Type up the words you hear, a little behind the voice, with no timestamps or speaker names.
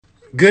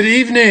Good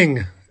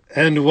evening,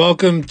 and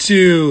welcome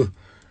to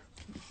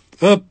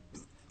the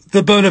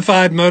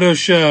Bonafide Moto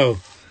Show.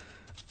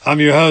 I'm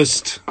your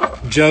host,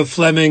 Joe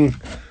Fleming,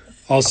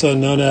 also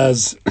known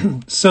as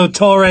So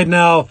Tall right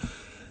now.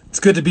 It's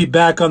good to be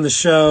back on the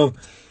show.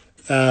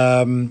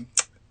 Having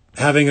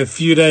a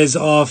few days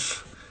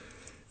off,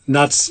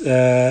 not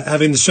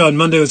having the show on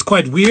Monday was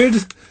quite weird,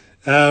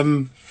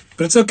 but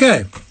it's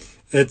okay.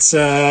 It's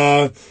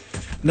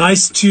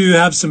nice to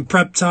have some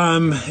prep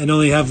time and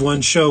only have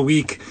one show a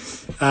week.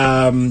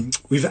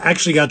 We've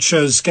actually got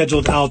shows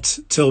scheduled out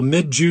till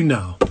mid-June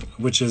now,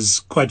 which is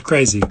quite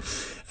crazy.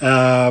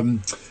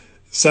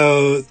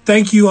 So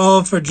thank you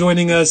all for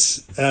joining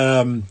us.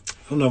 I don't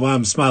know why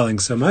I'm smiling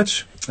so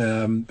much.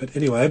 But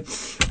anyway,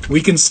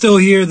 we can still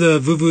hear the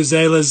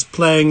Vuvuzelas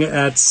playing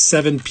at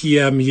 7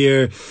 p.m.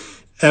 here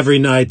every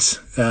night,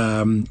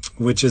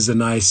 which is a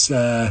nice,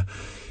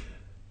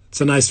 it's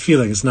a nice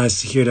feeling. It's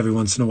nice to hear it every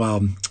once in a while.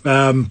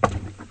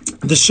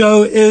 The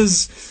show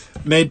is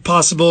made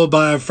possible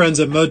by our friends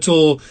at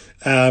Motul.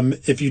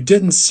 If you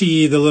didn't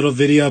see the little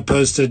video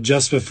posted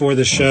just before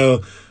the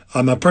show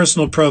on my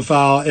personal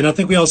profile, and I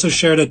think we also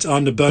shared it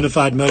on the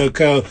Bonafide Moto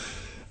Co.,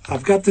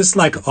 I've got this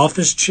like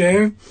office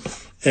chair,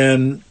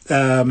 and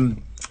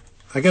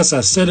I guess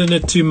I sit in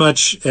it too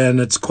much, and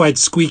it's quite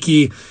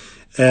squeaky,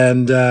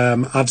 and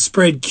I've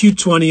sprayed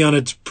Q20 on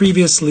it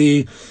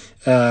previously,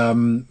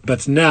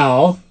 but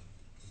now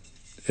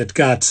it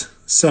got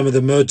some of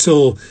the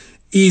Motul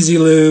Easy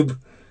Lube,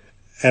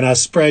 and I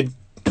sprayed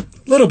a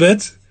little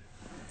bit.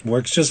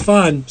 Works just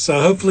fine.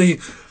 So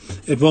hopefully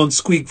it won't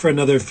squeak for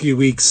another few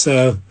weeks.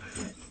 So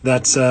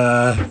that's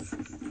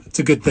it's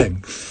a good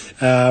thing.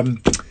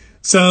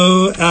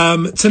 So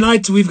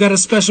tonight we've got a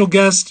special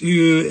guest who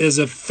is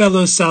a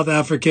fellow South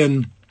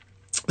African,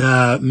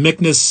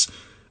 Miknes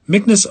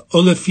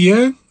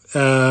Olivier.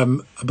 I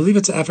believe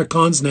it's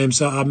Afrikaans name,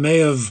 so I may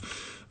have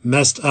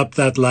messed up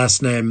that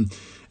last name.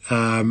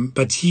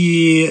 But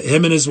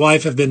him and his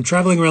wife have been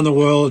traveling around the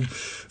world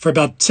for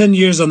about 10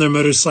 years on their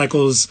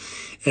motorcycles.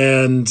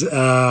 And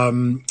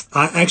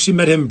I actually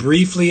met him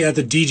briefly at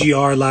the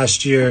DGR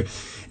last year.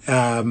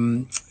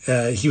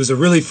 He was a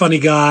really funny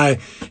guy.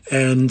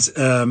 And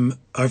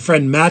our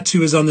friend Matt,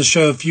 who was on the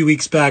show a few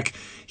weeks back,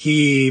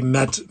 he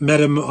met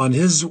him on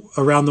his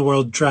around the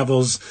world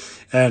travels.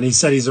 And he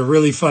said he's a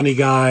really funny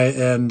guy.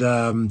 And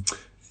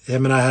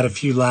him and I had a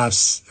few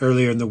laughs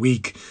earlier in the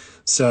week.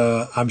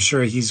 So I'm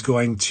sure he's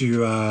going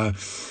to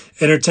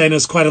entertain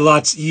us quite a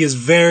lot. He is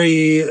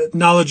very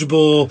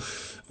knowledgeable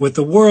with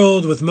the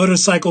world, with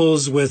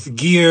motorcycles, with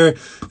gear.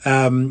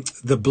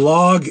 The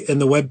blog and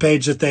the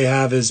webpage that they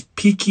have is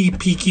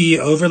Peaky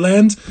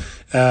Overland.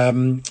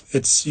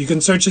 You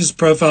can search his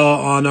profile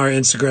on our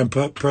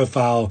Instagram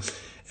profile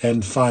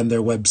and find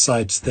their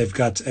website. They've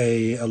got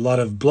a lot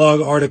of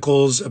blog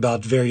articles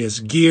about various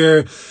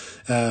gear,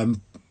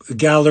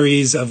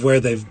 galleries of where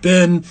they've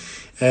been.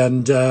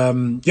 And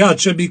it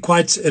should be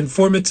quite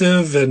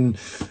informative and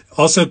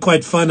also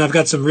quite fun. I've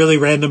got some really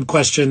random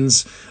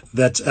questions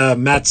that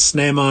Matt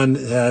Sneeman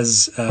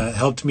has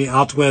helped me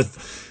out with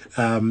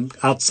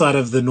outside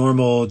of the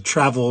normal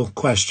travel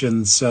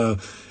questions. So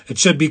it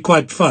should be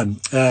quite fun.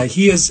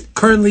 He is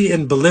currently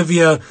in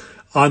Bolivia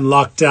on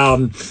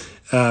lockdown.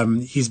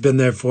 He's been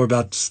there for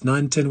about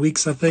 9-10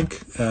 weeks, I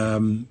think.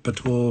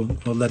 But we'll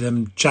let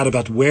him chat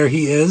about where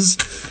he is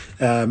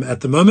at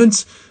the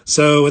moment.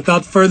 So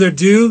without further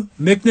ado,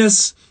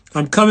 Miknes,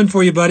 I'm coming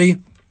for you,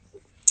 buddy.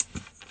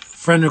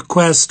 Friend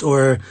request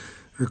or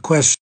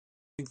request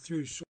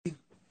through.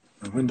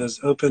 My window's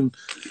open.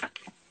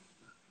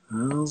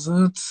 How's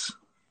it?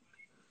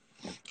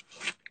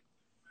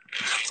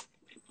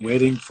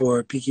 Waiting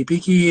for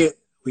Peaky.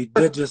 We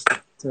did just.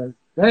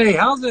 Hey,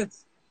 how's it?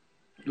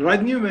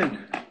 Right, new man.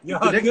 Yeah,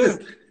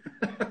 good.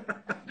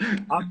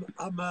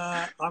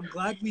 I'm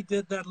glad we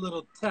did that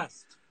little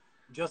test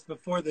just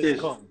before this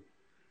call.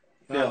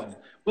 Yeah.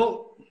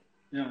 Well,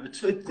 yeah.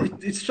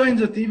 It's strange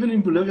that even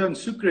in Bolivia and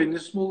Sucre, in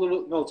this small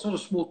little, well, it's not a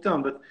small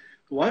town, but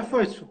the Wi-Fi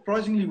is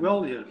surprisingly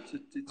well here.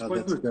 It's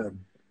quite good.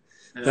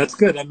 Yeah. That's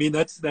good. I mean,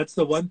 that's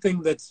the one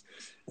thing that's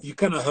you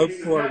kind of hope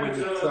for when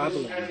you're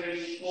traveling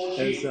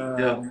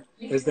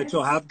is that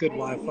you'll have good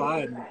Wi-Fi,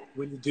 and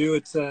when you do,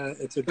 it's a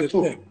good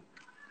thing.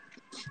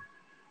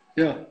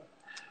 Yeah.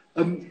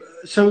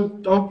 So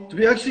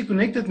we actually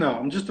connected now.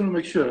 I'm just going to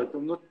make sure.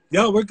 I'm not.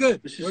 Yeah, we're good.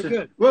 We're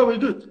good. Well, we're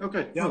good.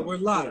 Okay. Yeah, we're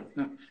live.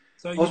 Yeah.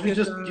 So you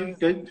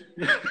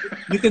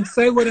can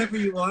say whatever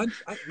you want.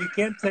 We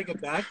can't take it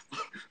back.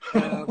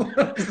 All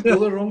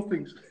the wrong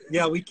things.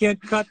 Yeah, we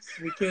can't cut.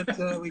 We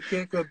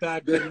can't go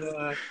back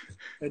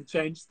and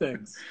change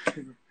things.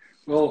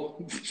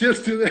 Well,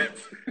 cheers to that.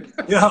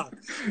 Yeah.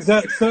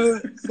 So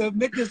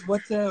Miknes,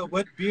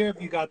 what beer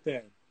have you got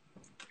there?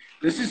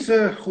 This is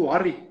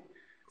Juari.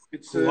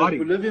 It's a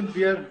Bolivian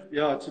beer.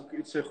 Yeah,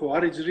 it's a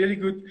Juari. It's really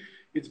good.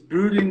 It's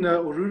brewed in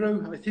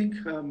Oruro, I think.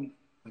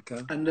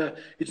 Okay. And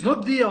it's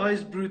not the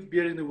highest brewed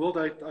beer in the world.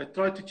 I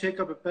tried to check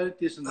up. Apparently,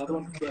 there's another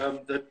one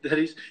that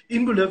is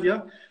in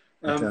Bolivia.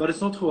 Okay. But it's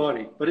not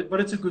Huari. But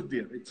it's a good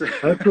beer. It's a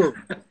Oh, cool.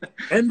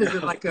 And is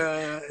it like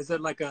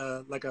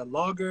a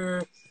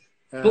lager?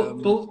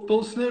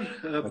 Pilsner,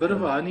 a bit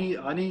of Okay.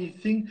 a honey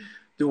thing.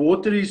 The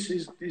water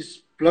is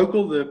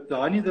local. The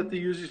honey that they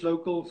use is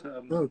local.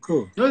 Oh,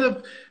 cool.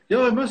 No,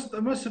 yeah, I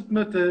must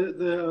admit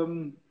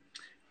the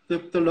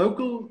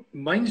local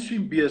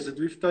mainstream beers that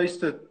we've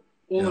tasted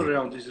all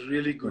around is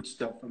really good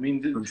stuff. I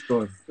mean, I'm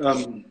sure.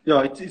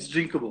 yeah, it's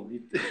drinkable.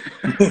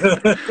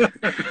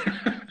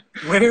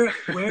 Where is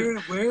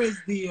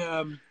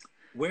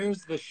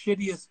where's the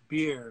shittiest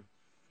beer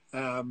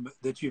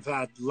that you've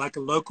had, like a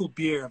local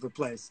beer of a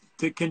place?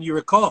 Can you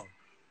recall?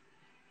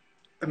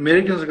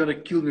 Americans are gonna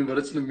kill me, but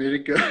it's in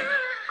America.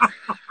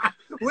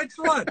 Which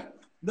one?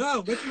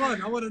 No, which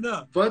one? I want to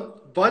know.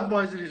 But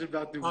Budweiser is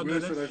about the Oh, no,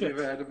 worst that's that I've shit.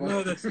 ever had.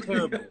 No, that's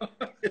terrible.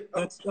 Yeah.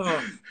 That's So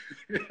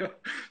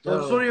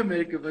I'm sorry,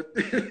 America, but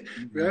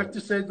we have to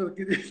say it like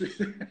it is.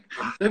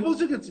 They've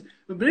also got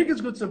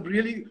Americans got some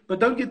really, but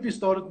don't get me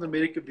started on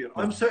American beer.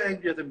 I'm so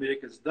angry at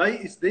Americans.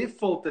 It's their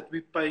fault that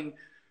we're paying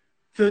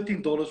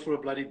 $13 for a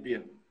bloody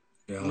beer.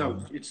 Yeah.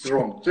 No, it's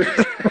wrong.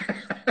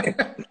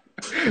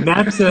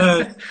 Matt,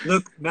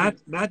 look,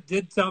 Matt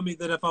did tell me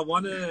that if I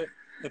want to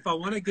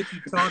get you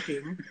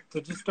talking,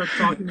 to just start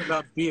talking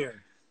about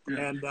beer,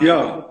 and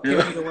carry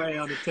it away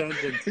on a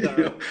tangent.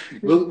 So.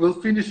 We'll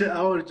finish an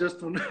hour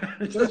just on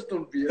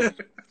beer.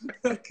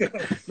 Okay.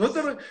 Not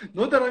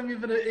that I'm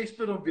even an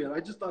expert on beer. I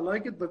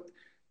like it, but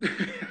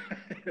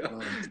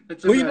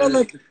well, you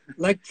know,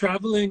 like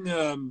traveling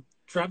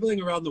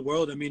around the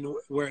world. I mean,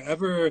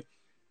 wherever.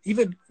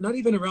 Even not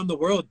even around the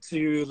world,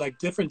 to like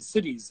different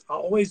cities. I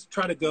always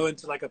try to go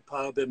into like a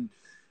pub and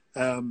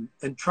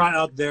try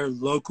out their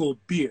local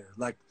beer.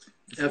 Like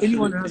if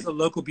anyone has a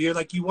local beer,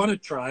 like you want to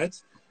try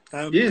it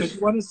because you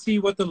want to see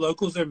what the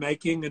locals are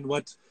making and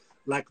what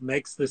like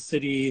makes the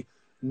city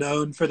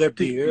known for their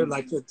beer.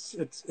 Like it's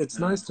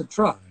nice to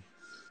try.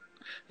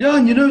 Yeah,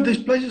 and you know,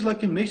 there's places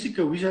like in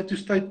Mexico. We had to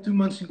stay 2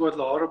 months in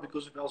Guadalajara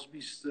because of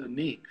Elsby's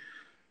knee.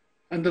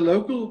 And the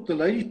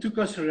lady took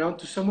us around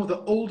to some of the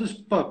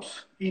oldest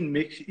pubs in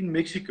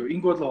Mexico, in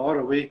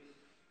Guadalajara, where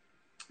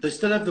they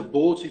still have the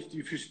boards. If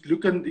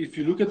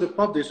you look at the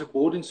pub, there's a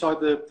board inside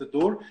the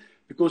door,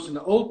 because in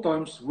the old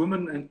times,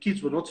 women and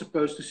kids were not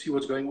supposed to see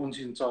what's going on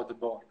inside the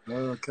bar.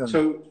 Okay.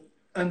 So,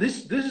 and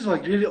this is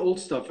like really old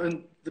stuff.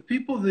 And the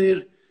people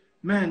there,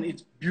 man,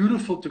 it's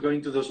beautiful to go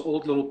into those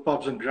old little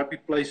pubs and grubby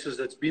places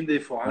that's been there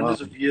for hundreds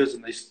of years,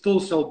 and they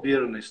still sell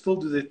beer and they still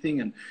do their thing.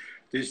 And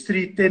there's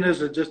 3 tenors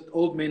that just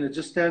old men that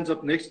just stands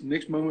up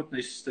next moment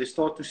they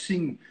start to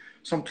sing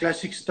some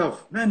classic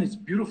stuff. Man, it's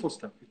beautiful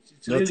stuff.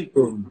 It's really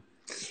cool.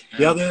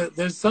 Yeah,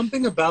 there's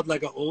something about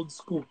like an old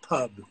school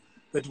pub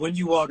that when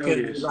you walk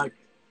in, like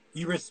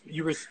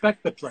you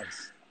respect the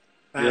place.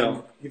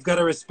 You've got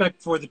a respect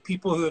for the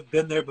people who have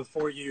been there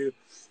before you,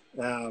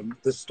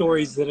 the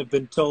stories that have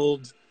been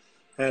told,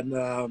 and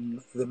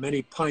the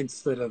many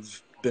pints that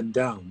have been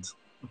downed.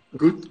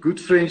 Good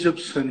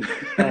friendships and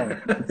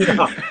and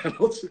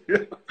also,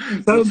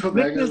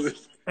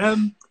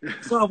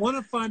 so I want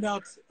to find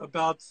out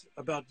about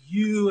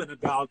you and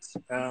about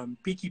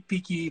Piki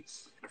Piki,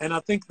 and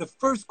I think the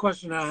first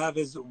question I have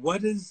is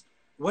what does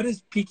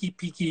Piki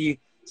Piki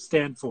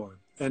stand for,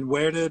 and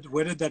where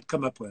did that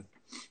come up with?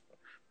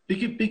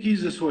 Piki Piki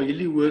is a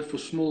Swahili word for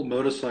small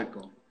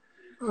motorcycle,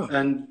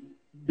 and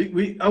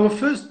our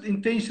first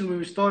intention when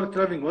we started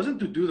traveling wasn't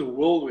to do the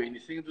world or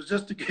anything. It was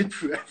just to get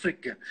through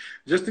Africa,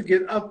 just to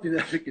get up in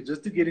Africa,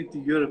 just to get into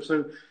Europe.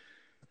 So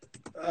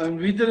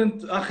we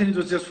didn't. And it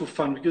was just for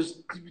fun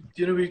because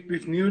you know we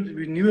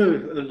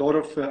knew a lot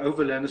of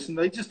overlanders, and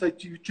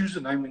you choose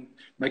a name and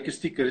make a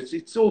sticker.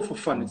 It's all for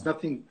fun. It's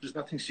nothing. There's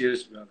nothing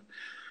serious about it.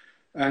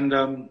 And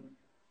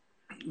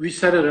we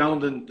sat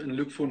around and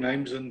looked for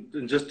names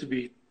and just to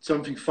be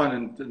something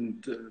fun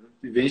and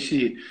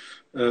eventually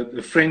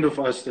a friend of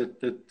us that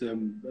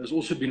has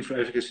also been from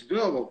Africa said,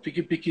 "Oh, well,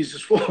 Piki Piki is a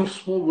small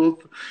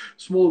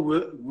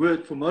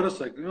word for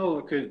motorcycle." Oh,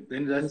 okay,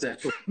 then that's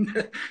that.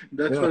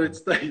 That's what it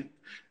stayed.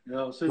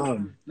 Yeah. So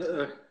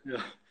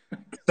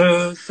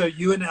So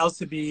you and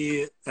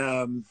Elsabe,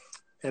 and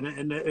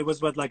it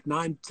was what, like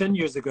 9-10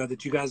 years ago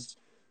that you guys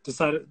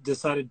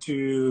decided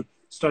to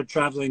start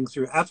traveling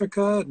through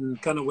Africa, and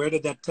kind of where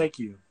did that take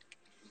you?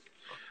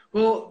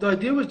 Well, the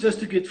idea was just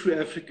to get through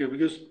Africa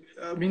because,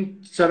 I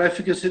mean, South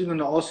Africa is sitting on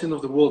the arse end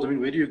of the world. I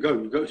mean, where do you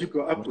go? You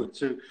go upwards.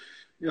 So,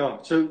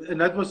 yeah. So,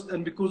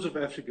 and because of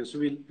Africa, so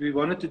we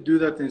wanted to do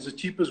that, and it's the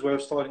cheapest way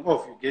of starting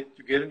off. You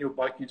get on your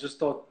bike, you just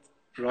start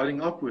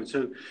riding upwards.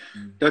 So,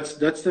 that's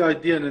the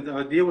idea, and the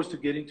idea was to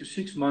get into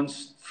 6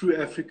 months through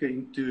Africa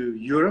into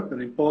Europe,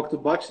 and then park the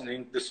bikes, and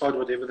then decide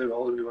whatever the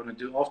hell we want to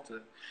do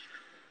after.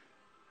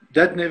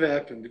 That never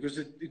happened because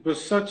it was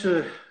such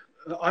a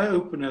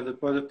eye-opener that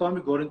by the time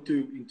we got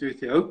into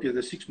Ethiopia,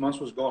 the 6 months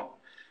was gone.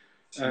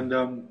 And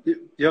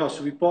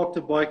so we parked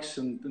the bikes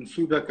and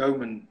flew back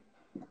home, and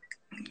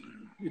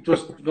it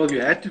was, well, you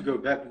had to go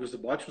back because the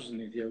bikes was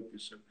in Ethiopia.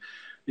 So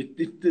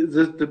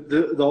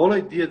the whole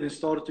idea then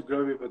started to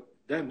grow here, but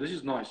damn, this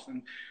is nice.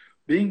 And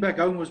being back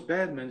home was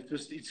bad, man.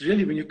 It's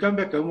really, when you come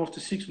back home after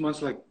 6 months,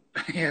 like,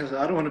 yes,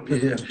 I don't want to be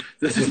here.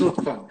 This is not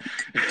fun.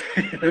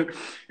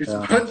 It's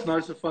much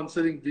nicer fun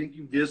sitting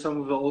drinking beer, some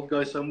of the old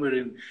guys somewhere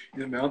in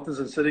the mountains,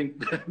 and sitting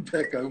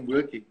back home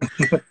working.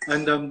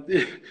 And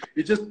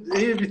it just,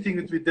 everything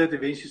that we did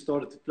eventually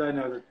started to plan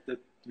out that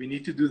we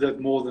need to do that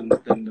more than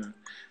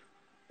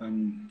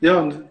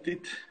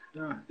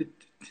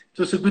it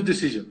was a good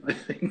decision, I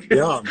think.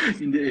 Yeah.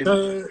 In the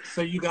end.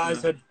 So you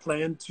guys had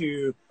planned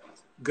to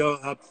go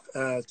up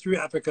through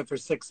Africa for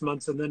 6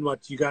 months, and then what?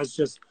 You guys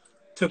just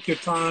took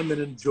your time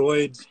and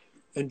enjoyed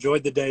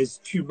the days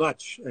too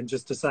much, and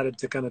just decided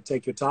to kind of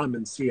take your time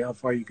and see how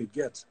far you could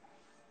get.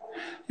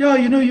 Yeah,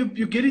 you know,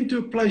 you get into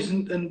a place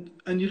and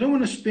you don't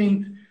want to spend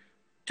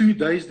 2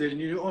 days there,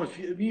 and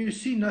you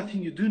see nothing,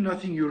 you do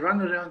nothing, you run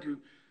around,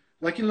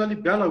 like in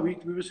Lalibela,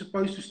 we were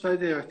supposed to stay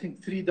there, I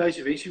think 3 days.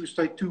 Eventually we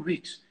stayed 2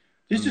 weeks.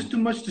 There's just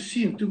too much to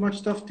see and too much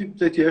stuff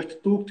that you have to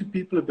talk to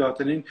people about.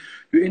 And then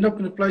you end up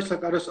in a place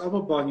like Addis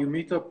Ababa and you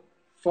meet up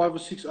 5 or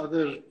 6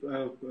 other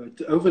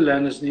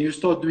overlanders, and you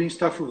start doing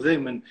stuff with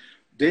them. And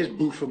there's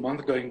Boof a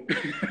month going,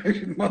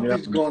 month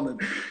is gone.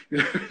 And, you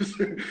know,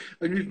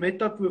 and we've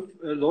met up with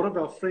a lot of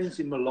our friends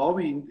in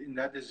Malawi in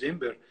that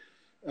December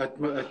at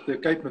the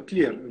Cape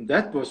Maclear. And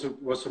that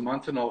was a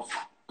month and a half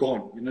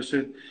gone. You know, so,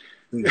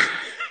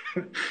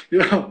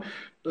 yeah.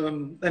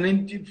 And then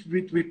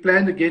we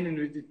planned again, and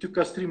it took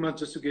us 3 months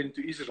just to get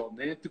into Israel. And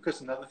then it took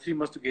us another 3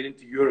 months to get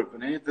into Europe.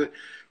 And then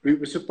we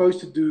were supposed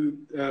to do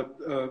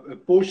a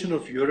portion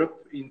of Europe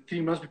in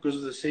 3 months because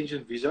of the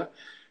Schengen visa.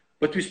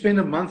 But we spent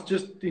a month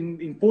just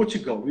in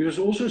Portugal. We was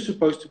also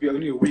supposed to be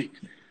only a week.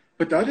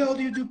 But how the hell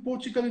do you do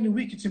Portugal in a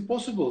week? It's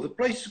impossible. The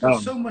place has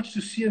got so much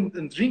to see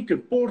and drink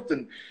and port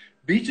and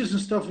beaches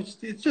and stuff.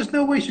 It's just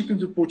no way you can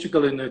do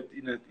Portugal in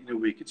a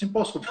week. It's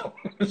impossible.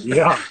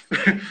 Yeah,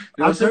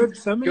 I've heard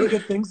so many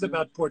good things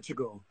about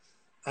Portugal,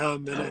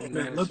 and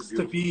it looks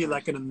to be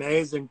like an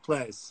amazing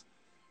place.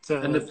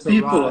 And the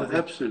people are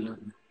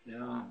absolutely,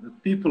 the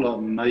people are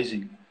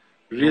amazing.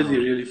 Really,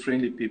 really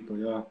friendly people.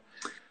 Yeah,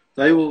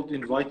 they will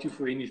invite you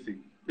for anything.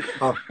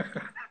 Oh.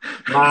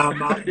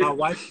 My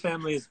wife's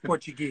family is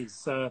Portuguese,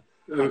 so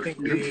I think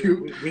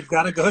we've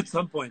got to go at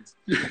some point.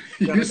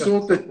 You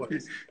sort that.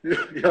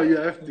 Yeah, you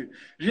have to.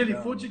 Really,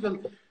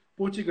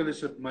 Portugal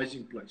is an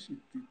amazing place.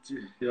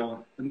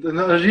 And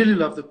I really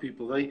love the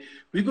people.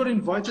 We got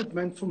invited,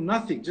 man, from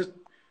nothing. Just,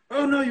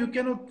 oh no, you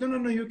cannot.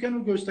 No, you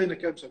cannot go stay in a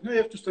campsite. No,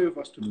 you have to stay with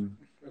us too.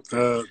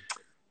 Okay.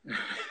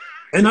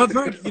 And I've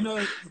heard, you know,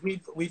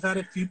 we've had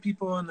a few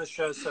people on the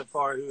show so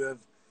far who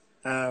have.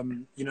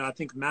 You know, I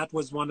think Matt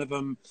was one of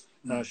them,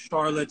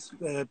 Charlotte,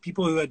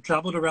 people who had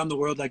traveled around the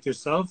world like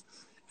yourself.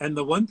 And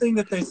the one thing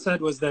that they said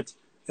was that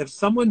if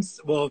someone's,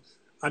 well,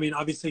 I mean,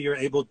 obviously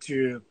you're able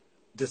to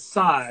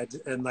decide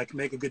and like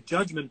make a good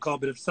judgment call.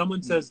 But if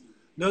someone says,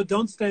 no,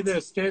 don't stay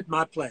there, stay at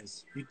my place,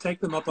 you take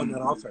them up on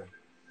that offer.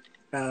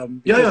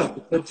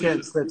 The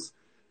chance that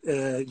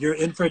you're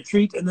in for a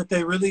treat and that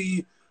they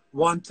really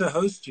want to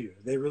host you.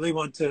 They really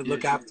want to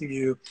look after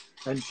you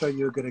and show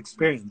you a good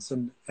experience.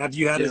 And have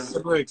you had a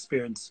similar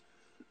experience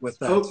with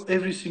that? Oh,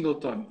 every single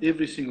time.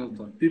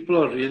 People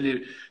are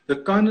really, the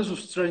kindness of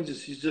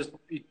strangers is just,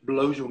 it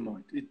blows your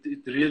mind.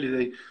 It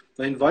really,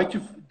 they invite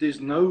you.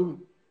 There's no,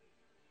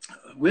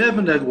 we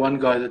haven't had one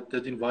guy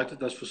that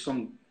invited us for some,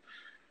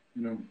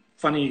 you know,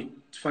 funny,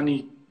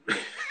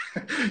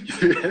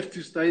 you have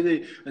to stay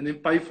there and then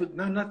pay for it.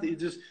 No, nothing. It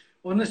just,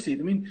 honestly,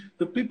 I mean,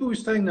 the people who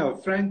are staying now,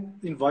 Frank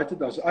invited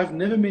us. I've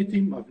never met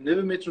him. I've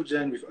never met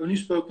Roxanne. We've only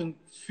spoken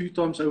a few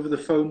times over the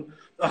phone.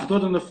 Not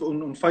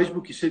on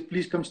Facebook. He said,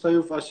 please come stay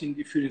with us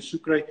if you're in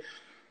Sucre.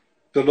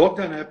 The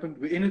lockdown happened.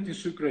 We ended in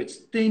Sucre. It's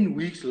 10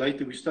 weeks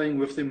later. We're staying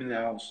with them in the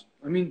house.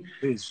 I mean,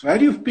 how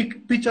do you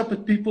pitch up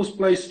at people's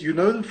place? You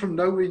know them from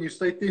nowhere and you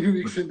stay 10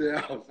 weeks in their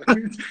house. I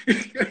mean,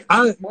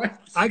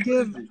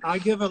 I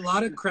give a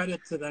lot of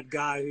credit to that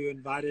guy who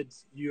invited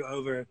you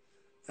over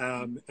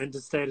and to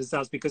stay at his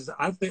house, because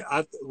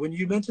when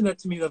you mentioned that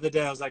to me the other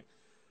day, I was like,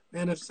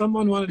 man, if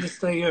someone wanted to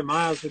stay here at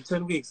my house for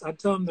 10 weeks, I'd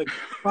tell them to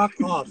fuck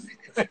off.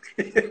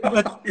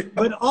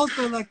 but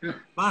also, like,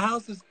 my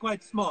house is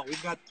quite small.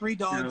 We've got 3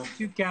 dogs,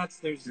 2 cats.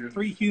 There's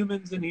 3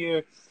 humans in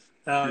here.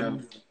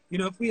 You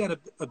know, if we had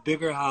a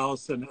bigger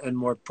house and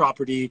more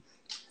property,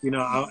 you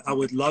know, I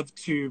would love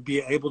to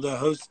be able to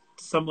host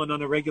someone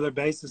on a regular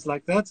basis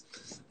like that.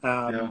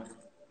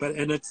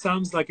 And it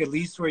sounds like at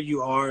least where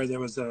you are,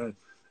 there was a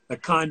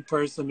kind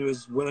person who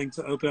is willing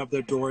to open up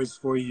their doors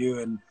for you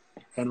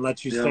and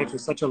let you stay for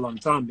such a long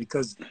time,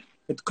 because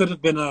it could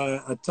have been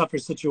a tougher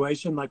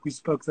situation, like we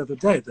spoke the other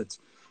day, that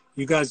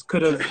you guys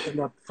could have ended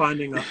up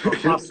finding a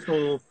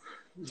hostel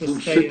to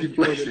stay in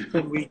for the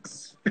 10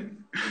 weeks.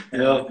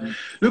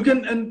 Look,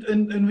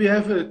 and we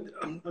have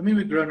I mean,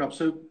 we're grown up,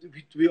 so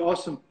we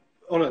ask them,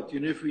 all right, you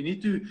know, if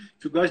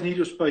you guys need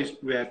your space,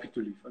 we're happy to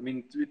leave. I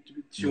mean,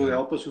 she'll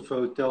help us with a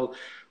hotel.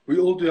 We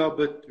all do our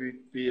bit.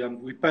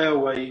 We pay our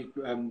way.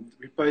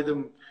 We pay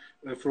them,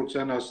 for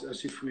example,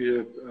 as if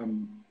we're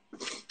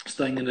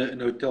staying in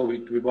a hotel.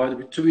 We buy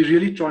them. So we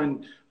really try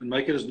and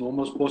make it as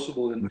normal as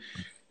possible. And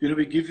you know,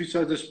 we give each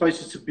other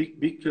space. It's a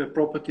big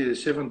property.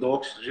 There's 7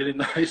 dogs, really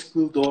nice,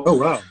 cool dogs. Oh,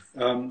 wow.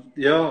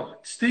 Yeah,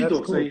 street That's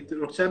dogs. cool.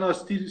 Roxana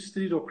is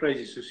street dog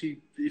crazy. So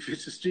if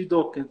it's a street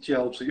dog, she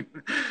helps him.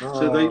 So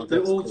Oh, they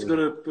that's all cool. got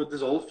to put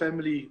this whole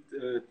family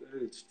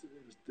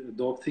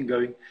dog thing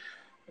going.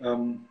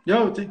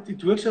 Yeah,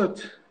 it works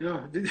out. Yeah,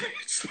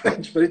 it's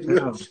strange, but it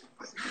works.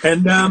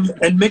 And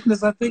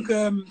Miknas, I think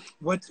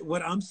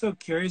what I'm so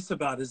curious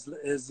about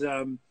is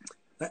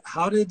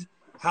how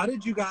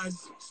did you guys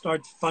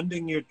start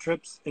funding your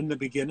trips in the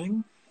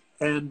beginning?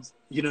 And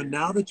you know,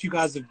 now that you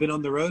guys have been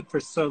on the road for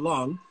so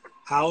long,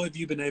 how have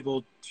you been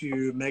able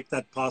to make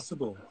that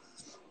possible?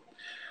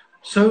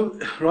 So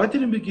right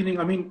in the beginning,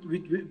 I mean,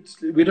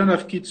 we don't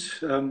have kids.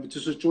 It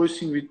was a choice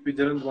thing. We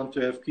didn't want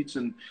to have kids,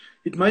 and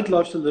it made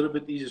life a little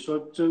bit easier.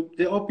 So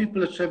there are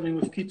people that are traveling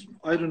with kids.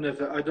 I don't have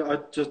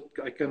that.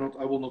 I cannot.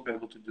 I will not be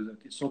able to do that.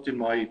 It's not in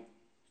my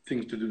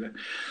thing to do that.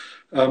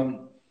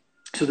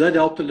 So that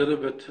helped a little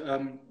bit.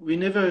 We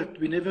never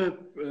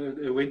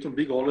went on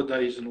big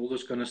holidays and all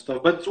this kind of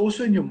stuff. But it's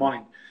also in your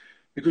mind,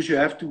 because you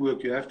have to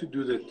work, you have to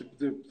do that.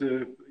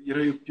 You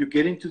know, you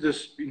get into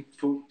this,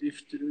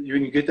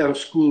 when you get out of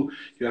school,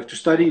 you have to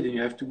study, then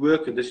you have to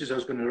work, and this is how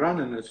it's going to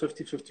run, and at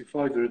 50,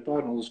 55, you retire,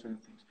 and all those kind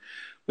of things.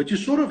 But you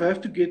sort of have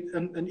to get,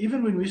 and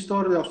even when we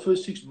started our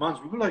first 6 months,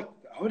 we were like,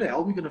 how the hell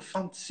are we going to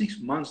fund 6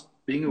 months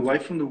being away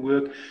from the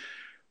work?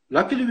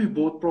 Luckily, we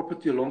bought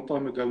property a long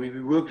time ago. We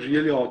worked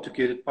really hard to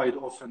get it paid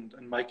off and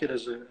make it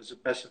as a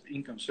passive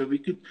income. So we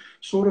could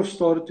sort of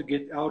started to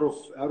get out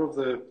of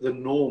the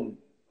norm.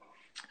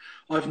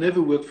 I've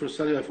never worked for a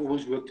salary. I've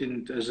always worked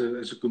as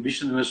a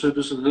commissioner. So it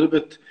was a little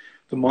bit,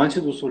 the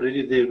mindset was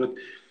already there. But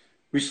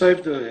we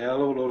saved a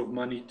hell of a lot of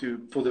money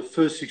for the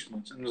first 6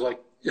 months. And it was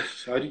like,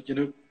 yes,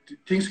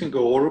 things can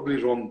go horribly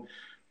wrong.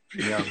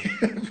 Yeah.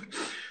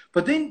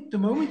 But then the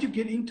moment you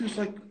get into, it's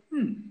like,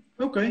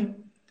 okay,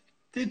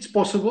 it's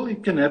possible.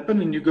 It can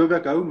happen. And you go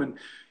back home and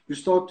you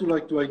start to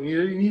like, do I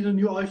really need a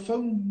new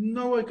iPhone?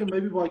 No, I can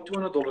maybe buy a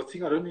 $200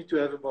 thing. I don't need to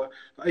have an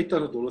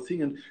 $800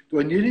 thing. And do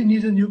I really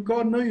need a new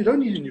car? No, you don't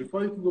need a new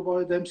car. You can go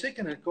buy a damn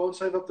second-hand car and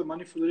save up the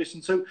money for the rest.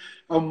 And so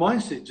our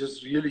mindset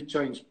just really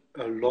changed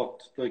a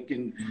lot. Like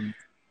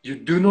you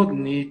do not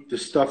need the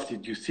stuff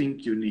that you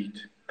think you need,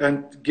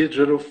 and get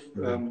rid of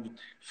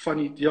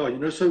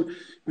So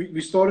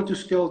we started to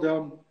scale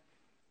down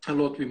a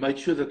lot. We made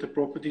sure that the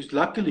properties,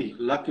 luckily,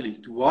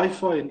 to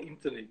Wi-Fi and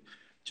internet,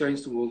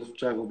 changed the world of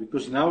travel,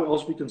 because now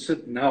else we can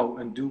sit now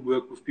and do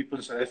work with people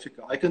in South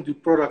Africa. I can do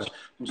products.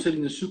 I'm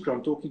sitting in Sucre.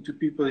 I'm talking to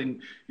people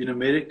in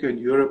America and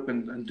Europe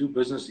and do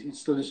business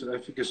still in South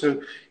Africa.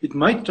 So it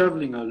made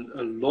traveling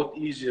a lot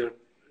easier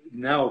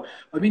now.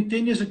 I mean,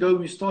 10 years ago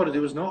when we started,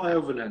 there was no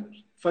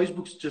iOverlander.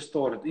 Facebook's just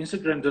started.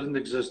 Instagram didn't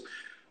exist.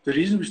 The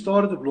reason we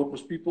started the blog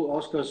was people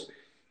asked us,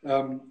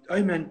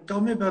 hey man,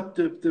 tell me about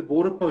the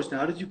border post. Now,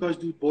 how did you guys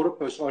do border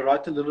posts? So I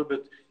write a little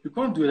bit. You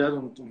can't do that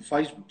on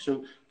Facebook.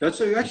 So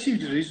that's actually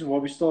the reason why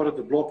we started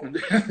the blog, and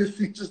the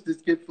things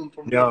just get from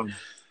there.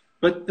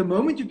 But the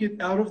moment you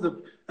get out of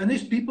and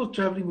there's people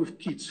traveling with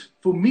kids.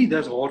 For me,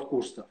 that's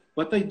hardcore stuff.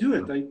 But they do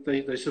it.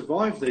 They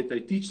survive.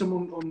 They teach them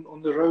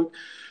on the road.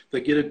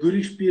 They get a good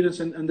experience.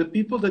 And the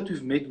people that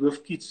we've met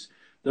with kids,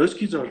 those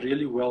kids are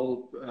really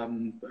well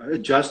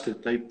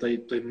adjusted.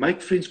 They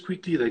make friends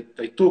quickly.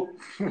 They talk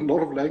a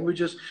lot of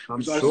languages.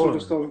 I'm sure.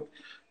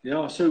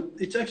 Yeah, so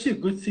it's actually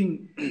a good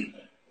thing.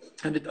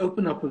 And it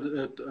opened up,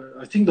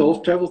 I think the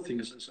whole travel thing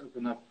has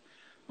opened up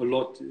a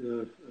lot.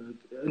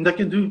 And they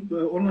can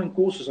do online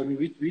courses. I mean,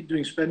 we're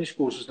doing Spanish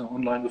courses now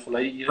online with a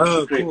lady here in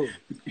Sucre. Cool.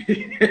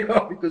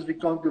 Yeah, because we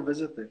can't go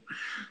visit them.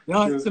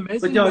 No, it's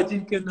amazing. But yeah,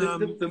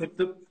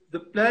 the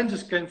plan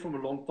just came from a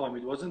long time.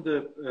 It wasn't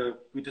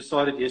we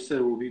decided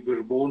yesterday we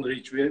were born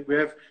rich. We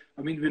have,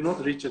 I mean, we're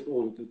not rich at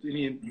all,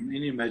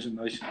 any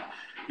imagination.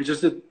 It's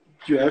just that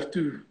you have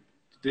to,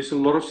 there's a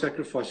lot of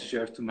sacrifices you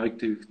have to make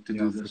to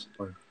do this.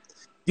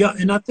 Yeah,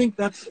 and I think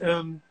that's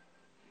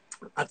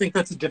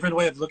a different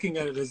way of looking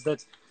at it, is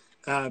that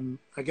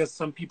I guess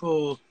some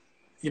people,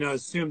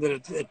 assume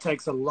that it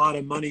takes a lot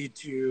of money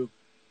to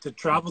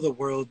travel the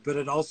world, but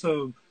it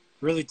also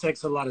really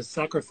takes a lot of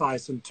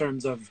sacrifice in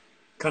terms of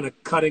kind of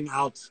cutting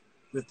out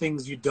the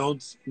things you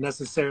don't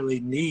necessarily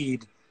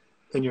need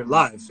in your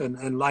life.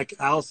 And like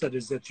Al said,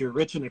 is that you're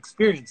rich in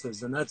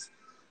experiences. And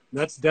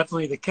that's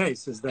definitely the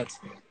case, is that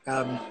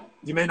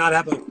you may not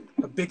have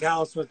a big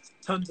house with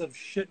tons of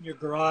shit in your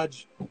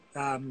garage.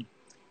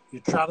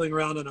 You're traveling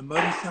around on a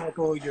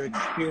motorcycle. You're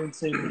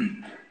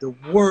experiencing the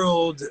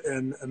world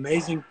and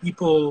amazing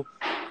people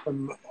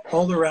from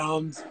all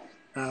around.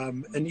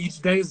 And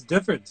each day is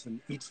different,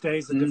 and each day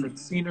is a different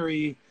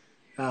scenery.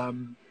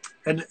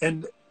 And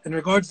in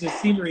regards to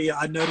scenery,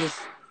 I noticed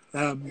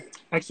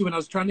actually when I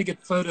was trying to get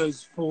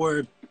photos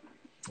for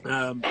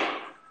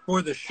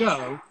the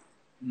show,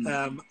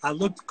 I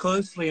looked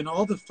closely in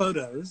all the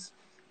photos,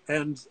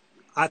 and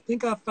I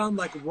think I found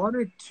like 1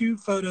 or 2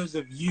 photos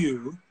of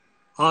you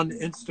on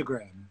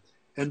Instagram,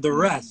 and the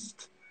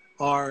rest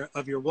are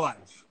of your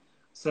wife.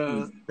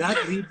 So that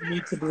leads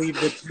me to believe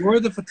that you're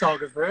the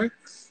photographer,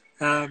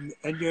 And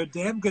you're a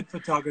damn good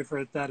photographer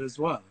at that as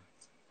well.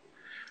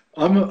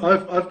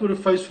 I've got a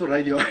face for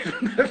radio. I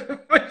don't have a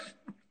face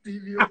for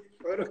TV or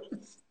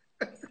photos.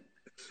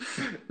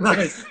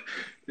 Nice.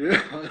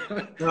 Yeah.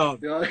 Oh.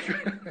 Yeah.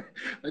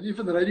 And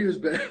even the radio is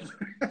bad.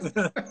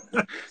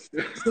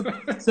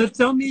 So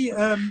tell me,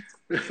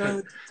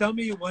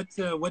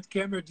 what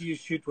camera do you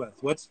shoot with?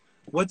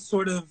 What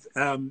sort of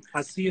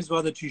I see as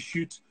well that you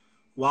shoot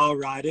while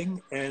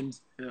riding, and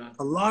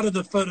a lot of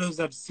the photos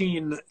I've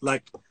seen,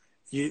 like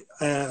you,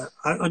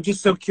 I'm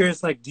just so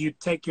curious. Like, do you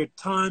take your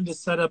time to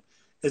set up?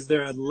 Is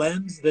there a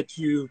lens that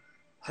you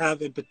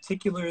have in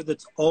particular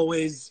that's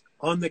always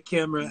on the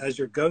camera as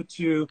your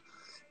go-to?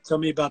 Tell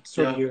me about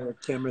sort of your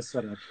camera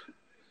setup.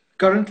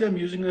 Currently, I'm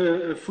using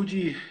a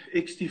Fuji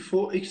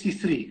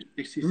X-T3.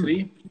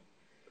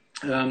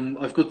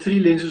 I've got 3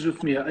 lenses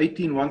with me: a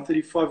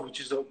 18-135, which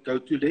is a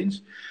go-to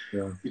lens.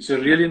 Yeah. It's a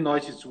really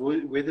nice. It's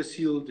weather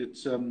sealed.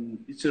 It's a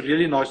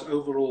really nice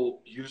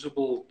overall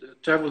usable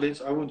travel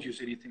lens. I won't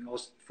use anything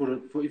else for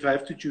if I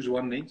have to choose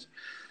one lens.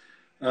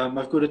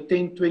 I've got a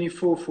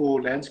 10-24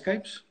 for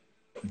landscapes.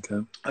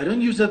 Okay. I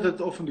don't use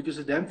that often because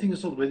the damn thing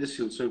is not weather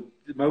sealed. So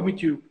the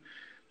moment you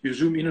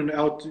zoom in and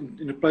out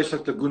in a place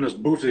like Lagunas,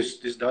 boof,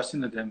 there's dust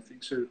in the damn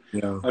thing. So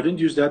I don't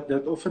use that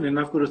often. And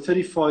I've got a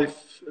 35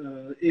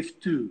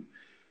 f2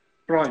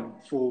 prime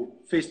for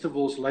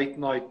festivals, late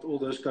night, all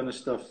those kind of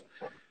stuff.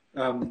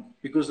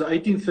 Because the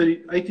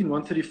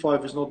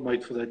 18-135 is not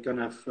made for that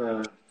kind of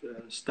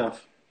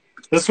stuff.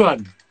 This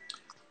one,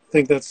 I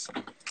think that's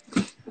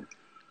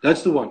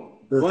the one.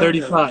 The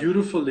 35.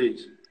 Beautiful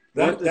lens.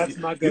 That's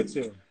my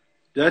go-to.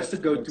 That's the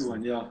go-to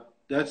one. Yeah,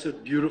 that's a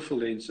beautiful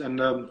lens,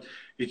 and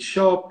it's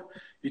sharp.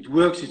 It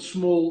works. It's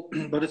small,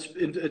 but it's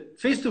at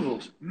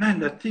festivals. Man,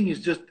 that thing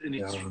is just, and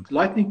it's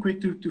lightning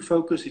quick to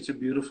focus. It's a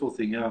beautiful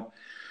thing. Yeah.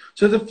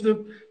 So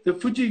the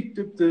Fuji,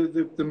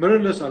 the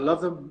mirrorless, I love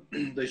them.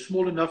 They're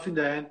small enough in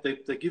the hand.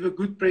 They give a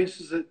good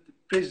presence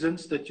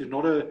that you're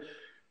not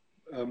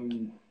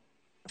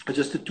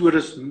just a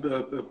tourist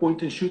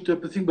point and shoot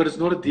type of thing, but it's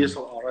not a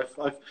DSLR.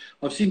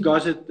 I've seen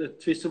guys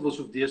at festivals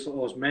with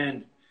DSLRs.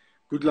 Man,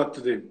 good luck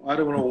to them. I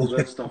don't want to hold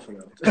that stuff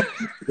around.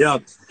 Yeah,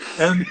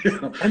 and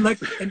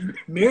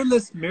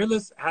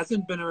mirrorless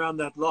hasn't been around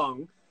that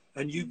long,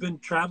 and you've been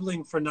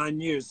traveling for 9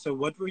 years. So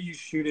what were you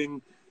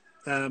shooting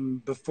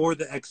before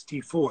the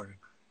X-T4?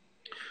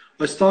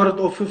 I started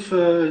off with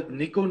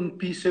Nikon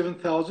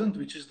P7000,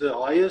 which is the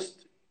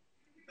highest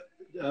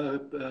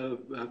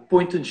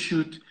point and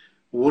shoot,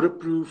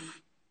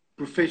 waterproof,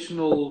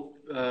 professional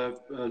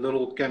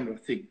little camera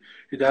thing.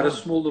 It had a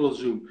small little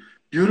zoom.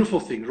 Beautiful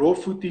thing. Raw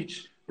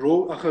footage,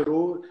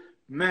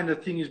 man,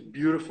 that thing is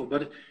beautiful.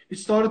 But it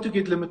started to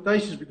get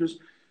limitations because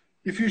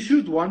if you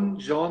shoot one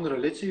genre,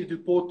 let's say you do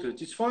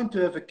portraits, it's fine to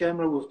have a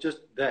camera with just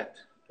that,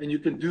 and you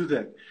can do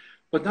that.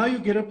 But now you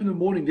get up in the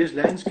morning, there's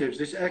landscapes,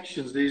 there's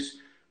actions, there's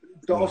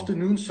the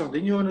afternoon sun.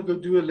 Then you want to go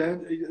do a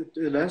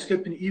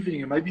landscape in the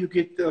evening, and maybe you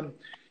get, so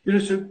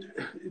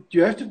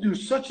you have to do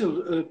such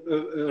a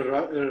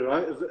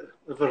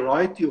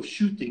variety of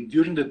shooting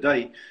during the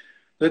day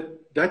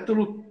that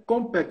little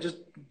compact just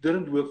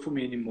didn't work for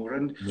me anymore.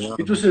 And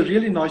it was a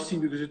really nice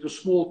thing because it was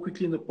small,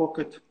 quickly in the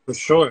pocket. For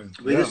sure.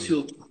 Weather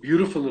sealed,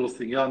 beautiful little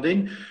thing. Yeah, and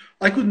then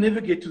I could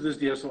never get to this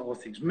DSLR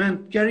things.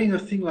 Man, carrying a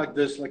thing like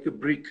this, like a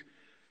brick,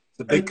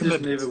 it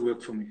just never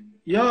worked for me.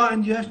 Yeah,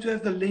 and you have to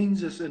have the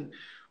lenses and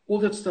all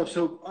that stuff.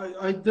 So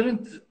I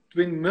didn't,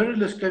 when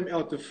mirrorless came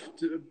out of,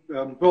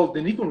 well,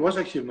 the Nikon was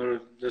actually a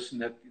mirrorless in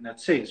that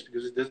sense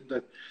because it doesn't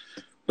that.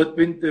 But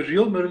when the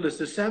real mirrorless,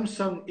 the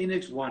Samsung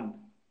NX1,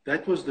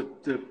 that was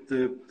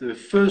the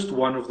first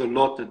one of the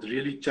lot that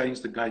really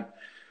changed the game.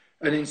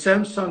 And then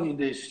Samsung, in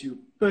their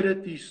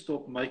stupidity,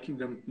 stopped making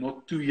them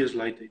not 2 years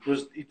later.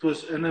 It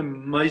was an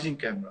amazing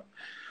camera.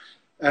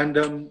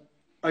 And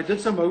I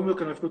did some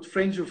homework, and I've got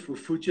friends with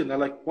Fuji, and they're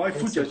like, why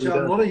Fuji? I said,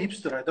 I'm not a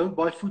hipster. I don't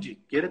buy Fuji.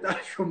 Get it out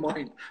of your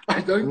mind.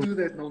 I don't do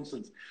that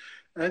nonsense.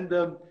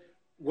 And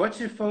watch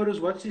their photos,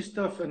 watch their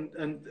stuff.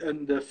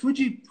 And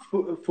Fuji,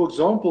 for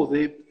example,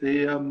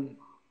 their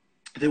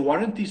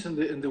warranties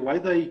and the way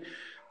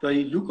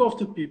they look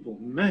after people,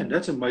 man,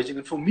 that's amazing.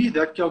 And for me,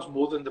 that counts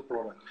more than the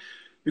product.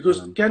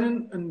 Because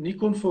Canon and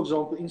Nikon, for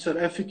example, in South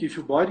Africa, if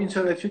you buy it in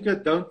South Africa,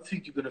 don't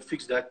think you're going to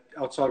fix that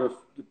outside of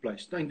the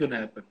place. It ain't going to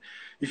happen.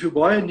 If you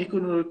buy a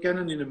Nikon or a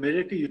Canon in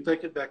America, you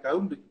take it back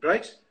home, it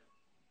breaks,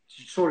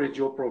 sorry, it's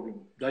your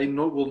problem. They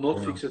will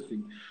not fix a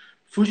thing.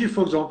 Fuji,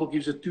 for example,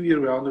 gives a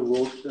 2-year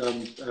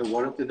round-the-world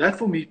warranty. And that,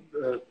 for me,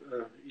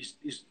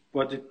 is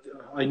what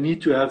I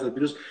need to have that.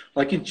 Because,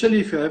 like in Chile,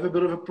 if you have a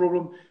bit of a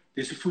problem,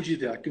 there's a Fuji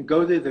there. I can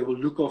go there. They will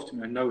look after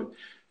me. I know it.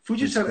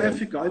 Fuji South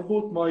Africa, I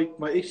bought my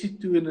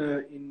X-T2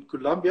 in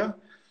Colombia.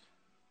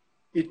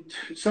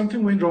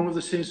 Something went wrong with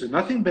the sensor.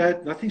 Nothing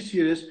bad, nothing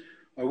serious.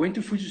 I went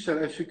to Fuji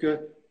South Africa.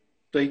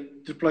 They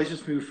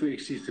replaced me with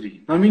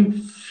X-T3. I mean,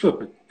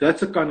 flip it. That's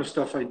the kind of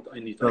stuff I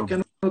need. I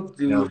cannot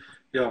do.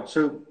 Yeah,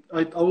 so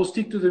I will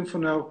stick to them for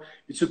now.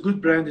 It's a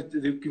good brand.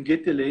 They can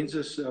get their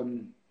lenses.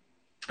 And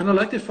I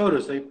like their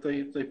photos. They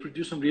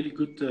produce some really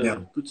good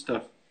good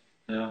stuff.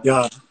 Yeah.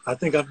 Yeah, I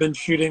think I've been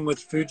shooting with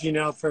Fuji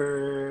now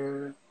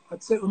for,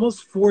 I'd say, almost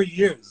 4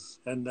 years,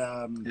 and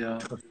Yeah.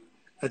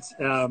 it's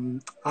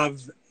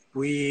I've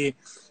we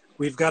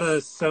we've got a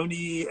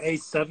Sony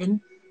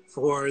A7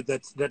 for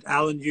that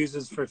Alan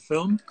uses for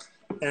film,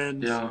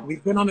 and Yeah.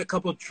 we've been on a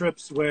couple of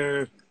trips where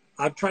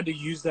I've tried to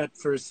use that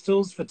for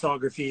stills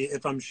photography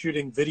if I'm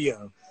shooting video,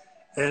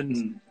 and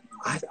Mm.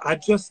 I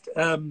just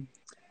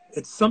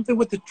it's something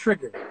with the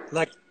trigger.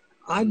 Like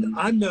Mm.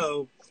 I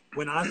know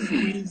when I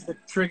squeeze the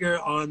trigger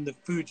on the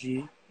Fuji,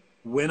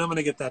 when I'm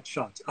gonna get that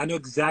shot. I know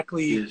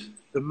exactly Yes.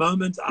 the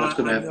moment. What's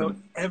going I to know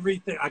happen?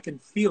 everything. I can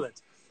feel it.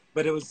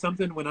 But it was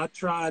something when I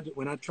tried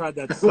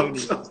that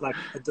Sony, it was like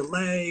a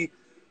delay,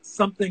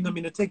 something. I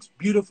mean, it takes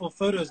beautiful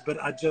photos, but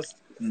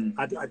Mm.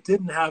 I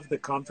didn't have the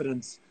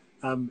confidence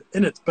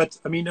in it. But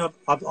I mean,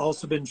 I've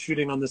also been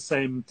shooting on the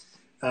same.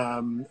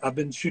 I've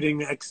been shooting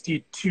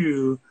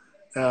XT2.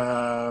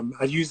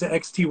 I used the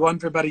XT1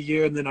 for about a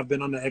year, and then I've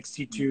been on the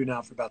XT2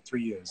 now for about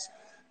 3 years.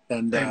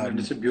 And Hey man,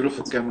 it's a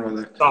beautiful it's camera.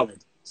 That.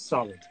 solid,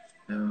 solid.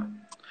 Yeah.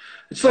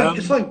 It's Um,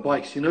 like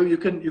bikes, you know.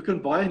 You can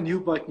buy a new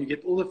bike and you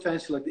get all the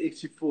fancy like the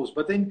XC4s,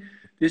 but then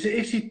there's the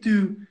XC2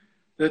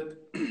 that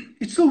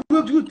it still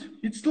works good.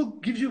 It still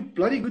gives you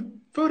bloody good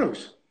photos.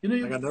 You know,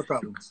 I got no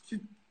problems.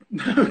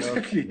 no, No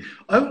exactly.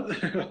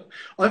 problems.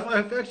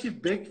 I've actually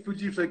begged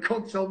Fuji if they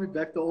can't sell me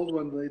back the old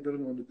one. They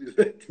didn't want to do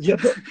that. Yeah,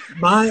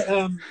 my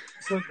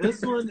so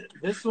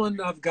this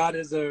one I've got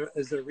is a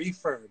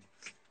refurb.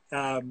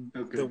 The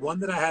Okay. one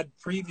that I had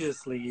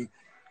previously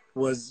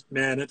was,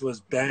 man, it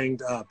was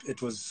banged up.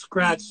 It was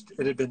scratched.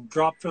 It had been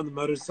dropped from the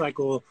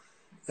motorcycle.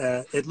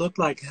 It looked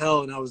like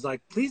hell, and I was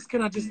like, please,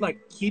 can I just like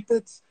keep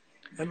it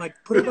and like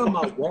put it on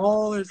my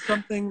wall or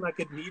something? Like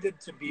it needed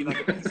to be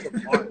like a piece of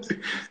art.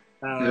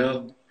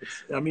 Yeah.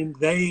 I mean,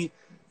 they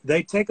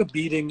take a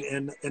beating,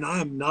 and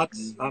I'm not.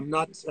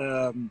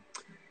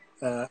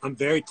 I'm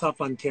very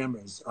tough on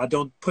cameras. I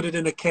don't put it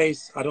in a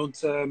case. I don't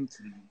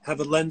have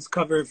a lens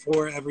cover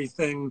for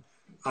everything.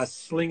 I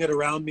sling it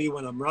around me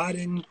when I'm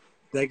riding.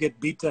 They get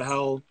beat to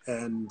hell,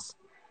 and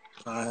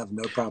I have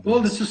no Well, it's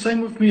problems. the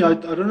same with me. I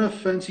don't have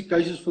fancy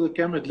cases for the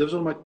camera. It lives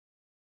on my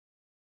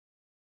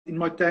in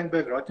my tank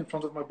bag right in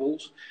front of my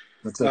balls.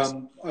 That's it.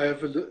 I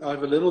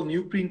have a little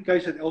neoprene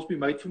case that Elsby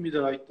made for me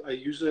that I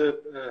use a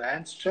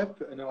hand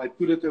strap and then I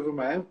put it over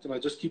my hand and I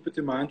just keep it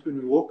in my hand when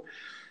we walk.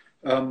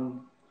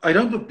 I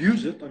don't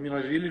abuse it. I mean,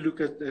 I really look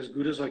at as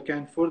good as I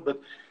can for it. But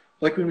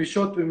like when we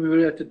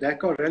were at the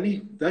Dakar Rally,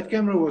 that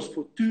camera was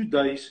for 2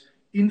 days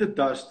in the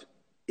dust,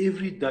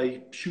 every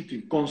day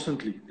shooting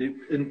constantly.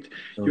 And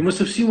you So, must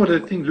have seen what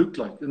that thing looked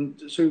like.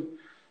 And so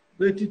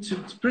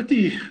it's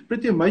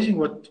pretty amazing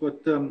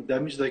what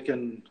damage they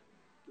can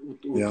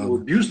yeah. or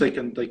abuse they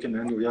can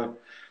handle. Yeah.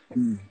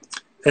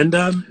 And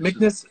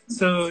Mickness,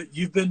 so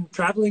you've been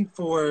traveling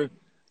for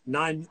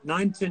 10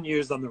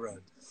 years on the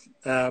road.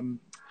 Um,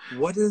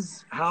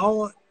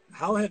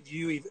 how have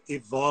you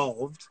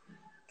evolved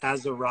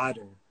as a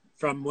rider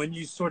from when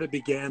you sort of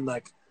began?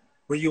 Like,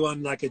 were you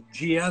on like a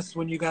GS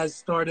when you guys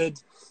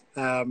started?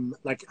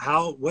 Like,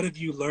 what have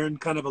you learned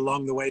kind of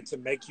along the way to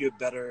make you a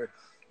better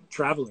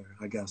traveler,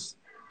 I guess?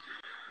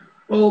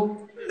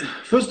 Well,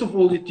 first of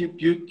all,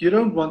 you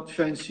don't want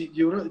fancy.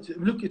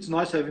 Look, it's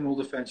nice having all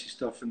the fancy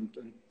stuff and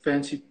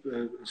fancy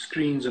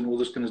screens and all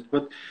this kind of stuff,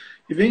 but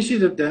eventually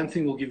the damn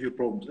thing will give you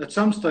problems. At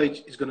some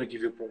stage, it's going to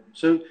give you problems.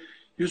 So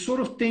you sort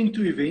of tend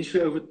to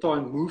eventually, over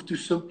time, move to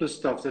simpler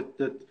stuff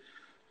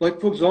like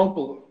for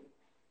example,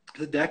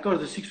 the Dakar,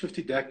 the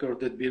 650 Dakar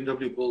that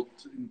BMW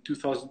built in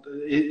 2000,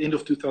 end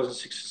of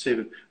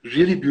 2006-7,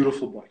 really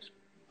beautiful bikes.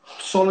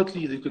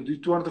 Solidly, you can do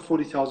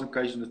 240,000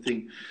 k's in the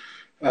thing.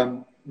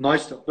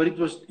 Nice stuff, but it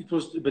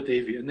was a bit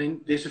heavy. And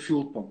then there's a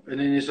fuel pump, and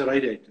then there's a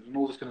radiator, and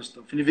all this kind of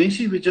stuff. And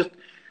eventually,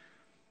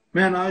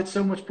 man, I had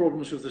so much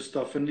problems with this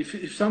stuff. And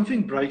if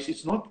something breaks,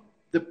 it's not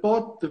the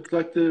part,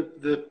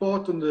 the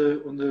part on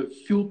the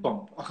fuel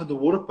pump, the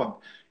water pump,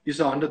 is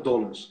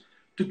 $100.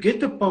 To get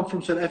the pump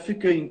from South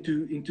Africa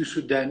into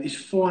Sudan is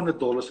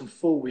 $400 and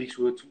 4 weeks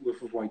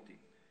worth of waiting.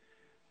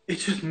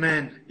 It's just,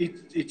 man,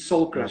 it's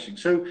soul crushing.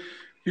 So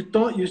you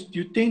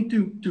tend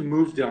to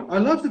move down. I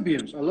love the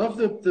BMs. I love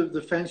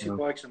the fancy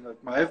bikes, and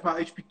I have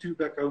my HP2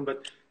 back home.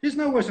 But there's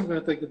no way I'm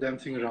going to take the damn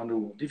thing around the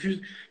world.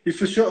 If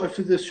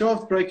the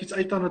shaft break, it's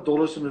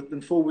 $800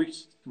 and 4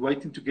 weeks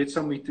waiting to get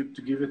somebody to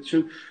give it.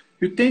 So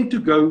you tend to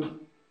go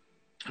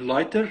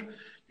lighter.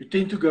 You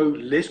tend to go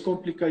less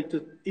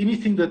complicated.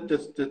 Anything that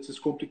is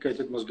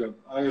complicated must go.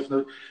 I have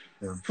no.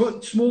 Yeah.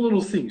 For small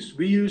little things,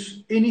 we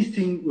use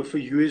anything with a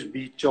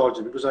USB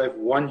charger because I have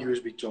one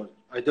USB charger.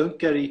 I don't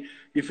carry,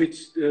 if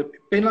it's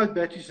penlight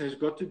batteries and it's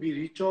got to be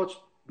recharged,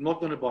 I'm not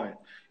going to buy it.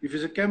 If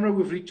it's a camera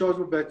with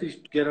rechargeable batteries,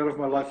 get out of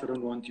my life, I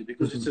don't want you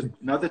because it's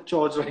another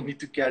charger I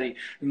need to carry,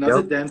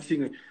 another damn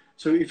thing.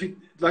 So if it,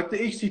 like the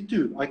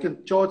XT2, I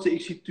can charge the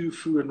XT2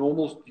 through a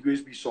normal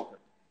USB socket.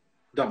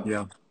 Done.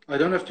 Yeah. I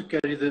don't have to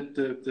carry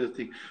the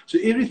thing. So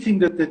everything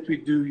that we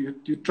do,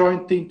 you try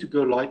and tend to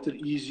go lighter,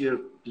 easier,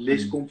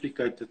 less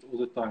complicated all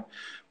the time,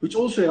 which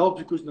also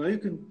helps because now you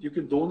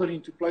can daunder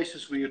into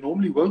places where you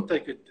normally won't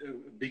take a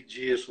big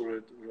GS or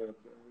a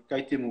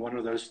KTM or one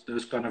of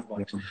those kind of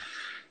bikes,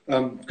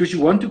 because you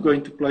want to go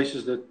into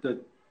places that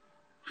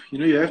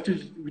you have to.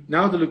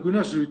 Now the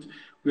Lagunas route,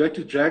 we had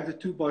to drag the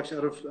two bikes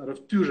out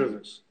of two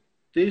rivers.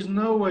 There's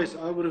no ways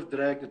I would have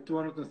dragged a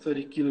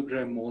 230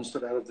 kilogram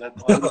monster out of that.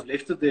 I would have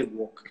left it there and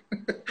walk.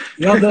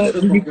 Yeah,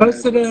 you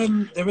posted,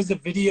 there was a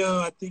video,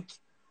 I think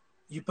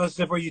you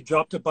posted where you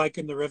dropped a bike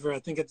in the river. I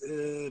think it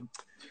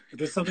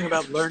was something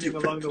about learning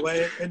along the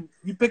way, and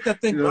you picked that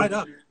thing right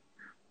up.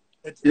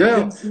 It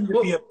didn't seem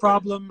to be a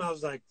problem. I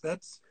was like,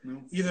 that's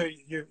either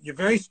you're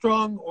very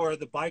strong or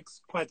the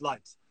bike's quite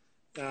light.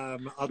 The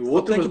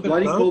water was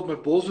bloody cold. My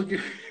balls were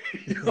getting,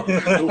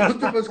 the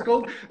water was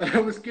cold, and I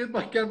was scared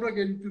my camera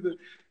getting to the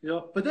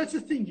But that's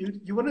the thing.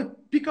 You want to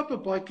pick up a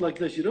bike like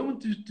this. You don't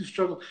want to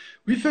struggle.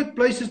 We've had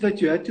places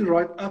that you had to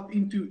ride up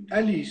into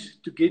alleys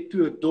to get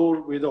to a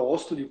door where the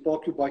hostel. You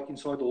park your bike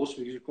inside the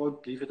hostel because you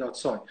can't leave it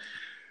outside.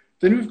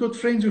 Then we've got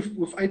friends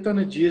with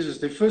 800 GSs.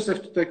 They first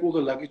have to take all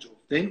the luggage off.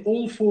 Then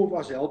all four of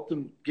us help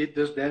them get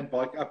this damn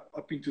bike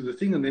up into the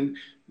thing, and then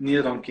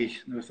near donkey.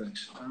 No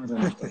thanks. I don't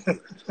have to do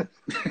that.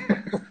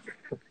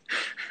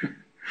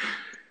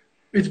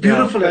 It's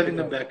beautiful having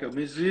them back. I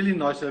mean, it's really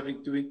nice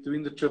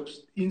doing the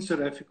trips in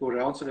South Africa or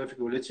around South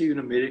Africa. Or let's say you're in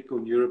America or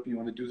in Europe and you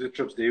want to do the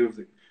trips there with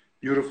them.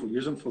 Beautiful.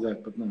 Use them for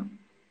that, but no.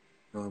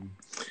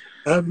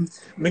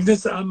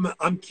 Magnus,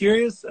 I'm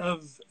curious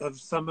of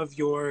some of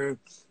your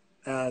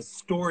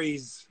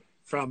stories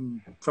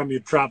from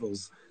your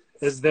travels.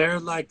 Is there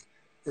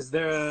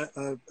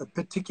a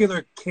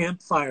particular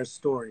campfire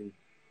story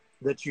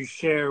that you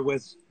share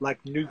with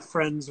like new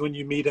friends when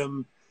you meet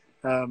them?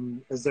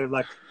 Is there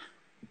like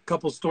a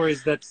couple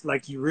stories that's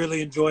like you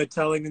really enjoy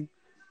telling?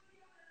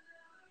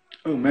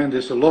 Oh man,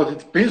 there's a lot. It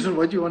depends on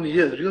what you want to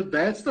hear. Real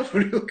bad stuff or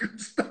real good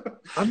stuff.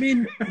 I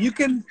mean, you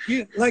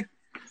like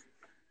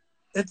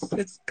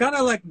it's kind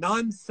of like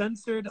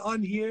non-censored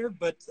on here,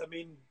 but I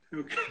mean,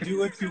 do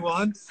what you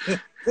want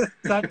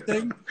type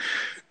thing.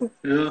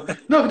 Yeah.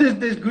 No,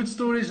 there's good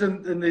stories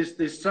and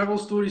there's struggle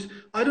stories.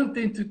 I don't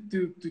tend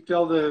to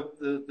tell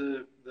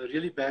the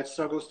really bad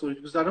struggle stories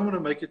because I don't want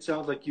to make it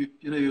sound like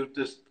you're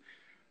just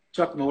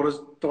Chuck Norris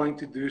trying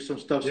to do some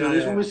stuff. So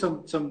there's always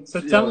some.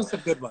 So tell us a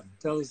good one.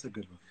 Tell us a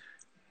good one.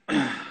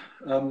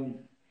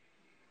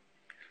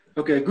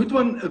 Okay, a good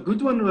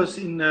one was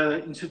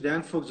in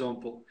Sudan, for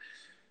example.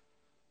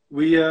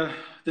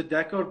 The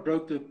Dakar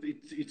broke.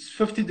 It's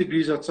 50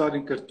 degrees outside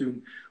in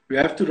Khartoum. We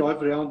have to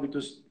drive around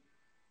because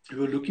we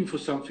were looking for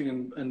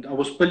something, and I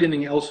was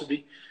pillioning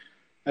Elsevier,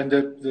 and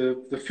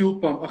the fuel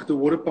pump, the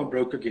water pump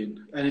broke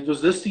again. And it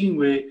was this thing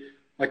where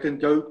I can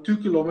go 2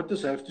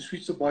 kilometers, I have to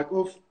switch the bike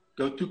off,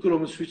 go 2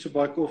 kilometers, switch the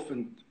bike off,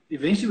 and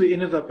eventually we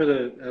ended up at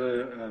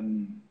a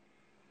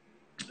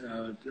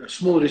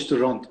small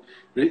restaurant.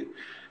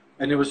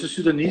 And there was a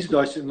Sudanese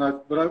guy,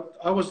 but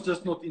I was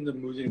just not in the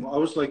mood anymore. I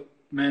was like,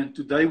 man,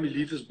 today we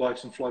leave these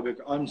bikes and fly back.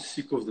 I'm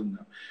sick of them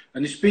now.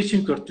 And especially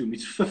in Khartoum,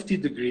 it's 50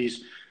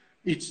 degrees.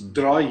 It's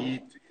dry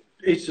heat.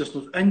 It's just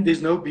not, and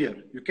there's no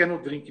beer. You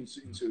cannot drink in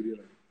Saudi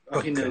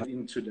Arabia,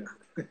 in Sudan.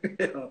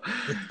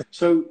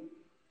 So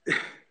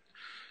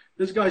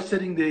this guy's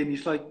sitting there and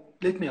he's like,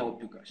 let me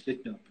help you guys. Let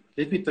me help you.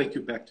 Let me take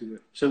you back to the,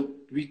 so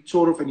we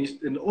sort of,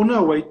 and on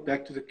our way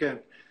back to the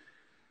camp,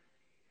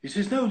 he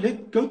says, no,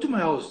 go to my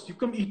house. You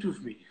come eat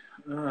with me.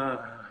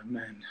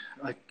 Man,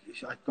 I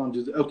can't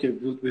do that. Okay,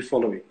 we're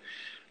following.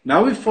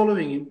 Now we're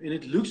following him, and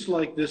it looks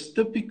like this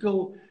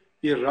typical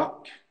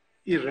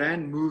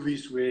Iran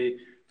movies where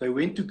they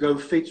went to go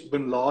fetch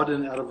Bin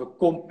Laden out of a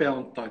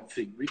compound type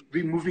thing.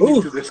 We're moving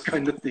into this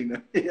kind of thing.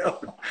 Yeah.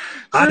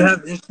 I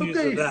have issues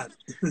with that.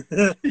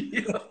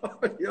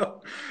 yeah.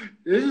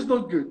 This is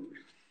not good.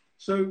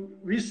 So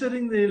we're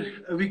sitting there,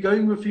 we're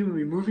going with him, and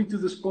we're moving to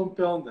this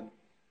compound, and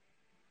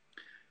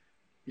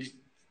he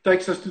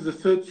takes us to the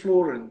 3rd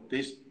floor, and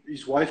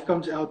his wife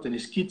comes out and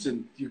his kids,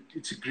 and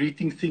it's a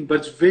greeting thing, but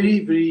it's very,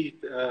 very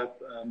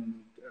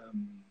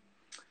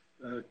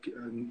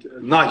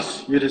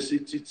nice.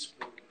 It's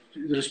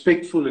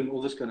respectful and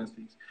all this kind of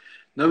things.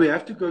 Now we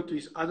have to go to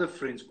his other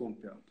friend's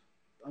compound.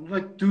 I'm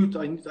like, dude,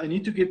 I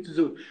need to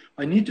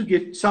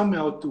get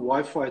somehow to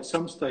Wi-Fi at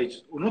some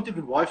stage, or not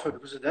even Wi-Fi,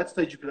 because at that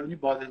stage you can only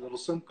buy the little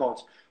SIM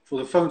cards for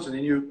the phones, and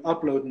then you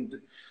upload and.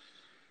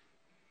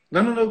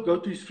 No, go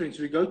to his friends.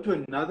 So we go to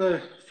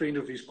another friend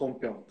of his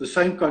compound, the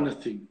same kind of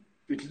thing.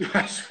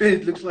 I swear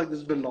it looks like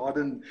this Bin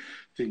Laden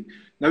thing.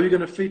 Now we're going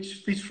to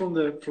fish from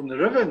the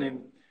river, and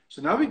then,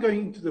 so now we're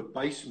going into the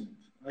basement.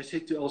 I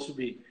said to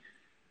Elsevier,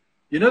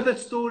 you know that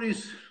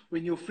stories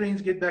when your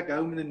friends get back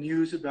home in the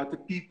news about the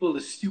people, the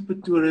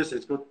stupid tourists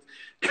that's got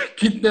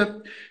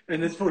kidnapped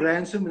and it's for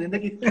ransom, and then they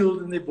get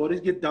killed and their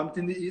bodies get dumped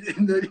in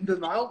the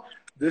Nile?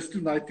 This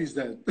tonight is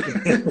that.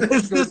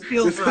 this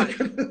feels right.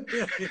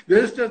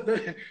 This just,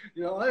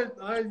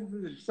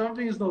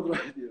 something is not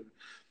right here.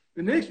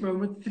 The next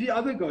moment, 3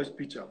 other guys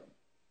pitch up.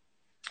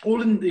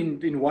 all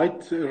in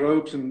white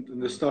robes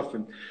and the stuff,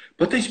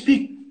 but they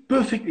speak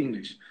perfect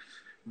English.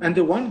 And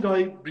the one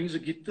guy brings a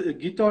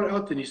guitar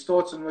out and he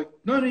starts, and I'm like,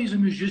 no, he's a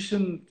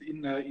musician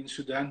in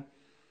Sudan.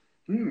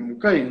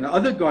 Okay, and the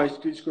other guy,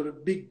 he's got a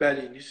big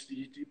belly.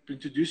 He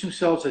introduced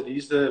himself that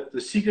he's the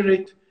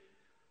cigarette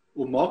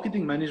or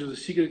marketing manager of the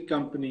cigarette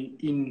company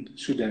in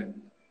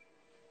Sudan.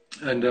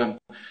 And the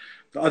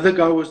other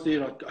guy was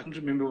there. I can't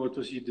remember what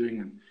was he doing.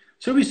 And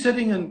so we're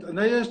sitting and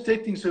they are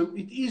chatting. So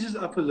it eases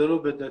up a little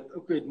bit that,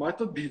 okay, it might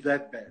not be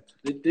that bad.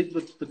 But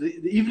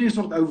the evening is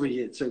not over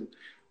yet. So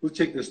we'll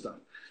check this stuff.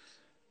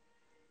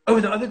 Oh,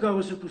 the other guy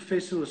was a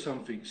professor or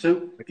something.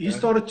 So he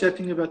started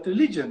chatting about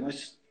religion.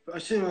 I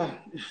said, oh,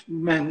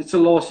 man, it's the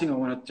last thing I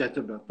want to chat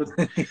about. But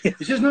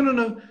he says,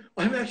 no,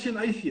 I'm actually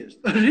an atheist.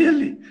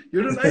 Really?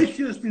 You're an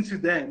atheist in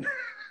Sudan?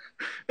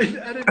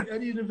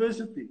 at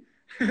university?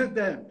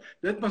 Damn,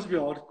 that must be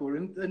hardcore.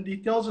 And he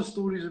tells us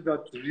stories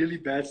about really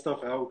bad stuff.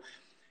 How,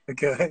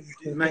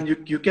 man,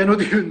 you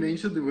cannot even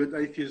mention the word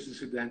atheist in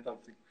Sudan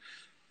type thing.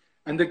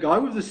 And the guy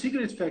with the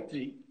cigarette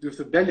factory, with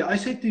the belly, I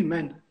said to him,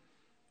 man,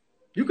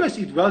 you guys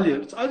eat well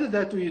here. It's either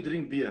that or you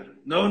drink beer.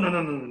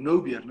 No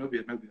beer.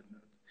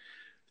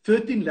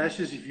 13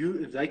 lashes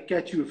if they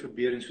catch you with a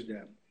beer in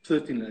Sudan.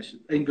 13 lashes.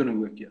 Ain't gonna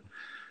work here.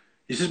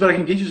 He says, but I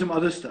can get you some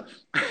other stuff.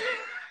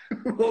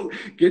 Well,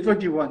 get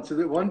what you want. So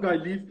the one guy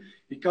leaves,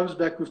 he comes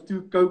back with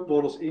 2 Coke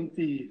bottles,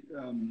 empty,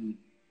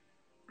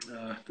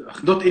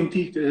 not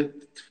empty,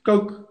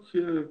 Coke,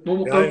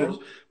 normal Coke bottles,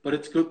 but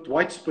it's got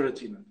white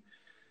spirits in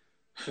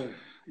it. So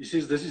he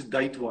says, this is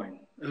date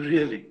wine.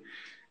 Really?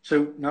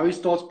 So now he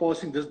starts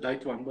passing this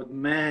date wine, but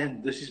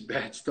man, this is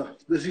bad stuff.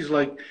 This is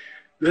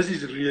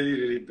really,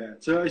 really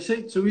bad. So I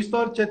said, so we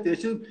started chatting. I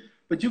said,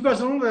 but you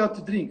guys are not allowed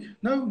to drink.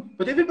 No,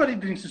 but everybody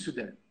drinks in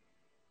Sudan.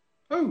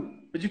 Oh,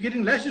 but you're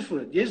getting lashes for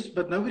it. Yes,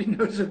 but nobody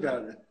knows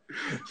about it.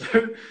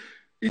 So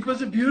it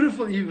was a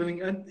beautiful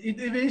evening, and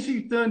it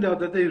eventually turned out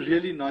that they're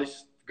really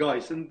nice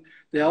guys, and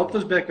they helped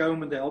us back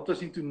home, and they helped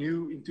us into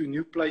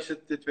new places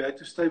that we had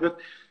to stay. But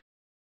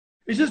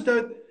it's just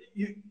that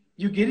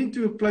you get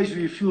into a place where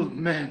you feel,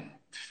 man,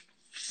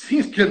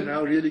 things can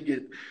now really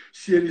get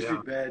seriously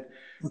bad.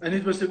 And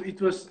it was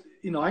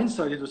in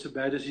hindsight, it was as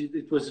bad as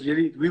it was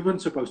really, we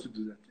weren't supposed to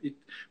do that.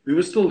 We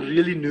were still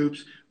really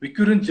noobs. We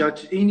couldn't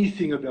judge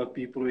anything about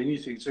people or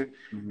anything. So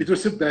it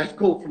was a bad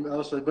call from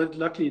our side, but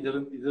luckily it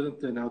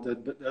didn't turn out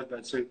that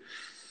bad. So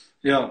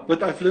yeah,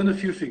 but I've learned a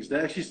few things. They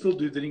actually still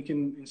do drink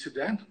in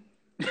Sudan.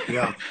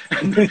 Yeah.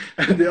 and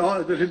there are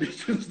other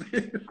religions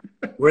there.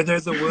 Where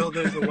there's a will,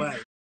 there's a way.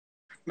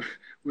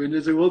 When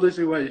there's a will, there's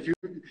a way.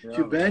 If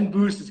you ban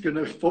booze, it's going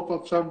to pop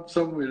up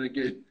somewhere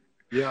again.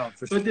 Yeah,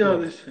 for but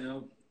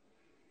sure.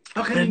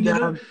 Okay,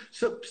 and,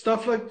 so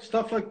stuff like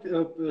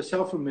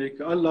South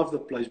America, I love the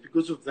place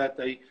because of that.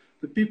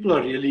 The people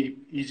are really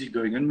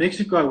easygoing. In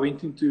Mexico, I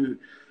went into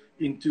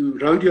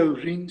rodeo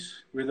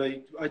rings where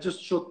I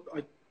just shot.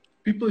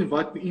 People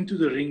invite me into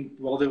the ring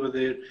while they were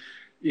there.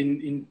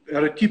 In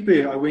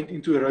Arequipa, I went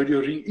into a rodeo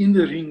ring in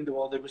the ring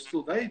while they were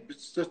still there.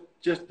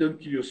 Just don't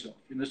kill yourself.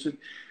 So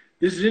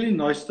there's really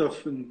nice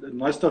stuff and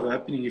nice stuff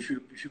happening if you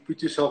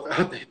put yourself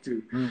out there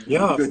to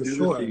go do for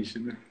sure. the things.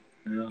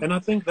 Yeah. And I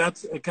think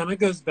it kind of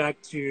goes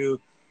back to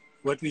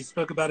what we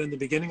spoke about in the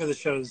beginning of the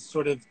show, is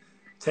sort of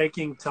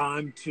taking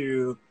time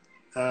to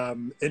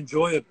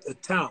enjoy a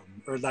town,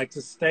 or like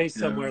to stay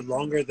somewhere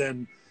longer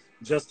than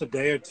just a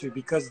day or two,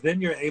 because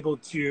then you're able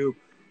to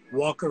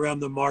walk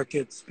around the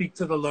market, speak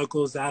to the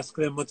locals, ask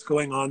them what's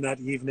going on that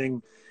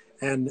evening,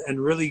 and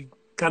really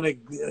kind of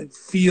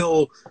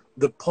feel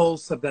the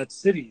pulse of that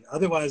city.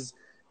 Otherwise,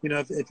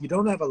 if you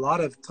don't have a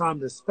lot of time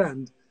to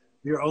spend,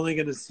 you're only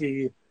going to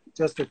see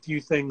just a few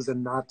things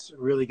and not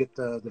really get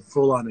the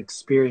full-on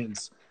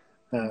experience.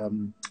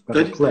 That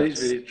is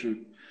very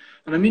true.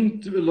 And I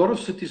mean, a lot of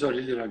cities are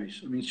really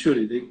rubbish. I mean,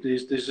 surely,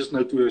 there's just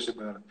no two ways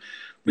about it.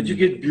 But you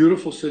get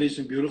beautiful cities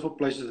and beautiful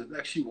places that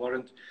actually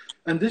warrant.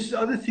 And this is the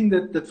other thing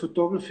that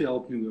photography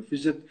helped me with,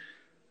 is that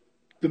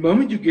the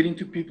moment you get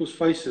into people's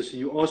faces and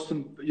you ask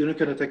them,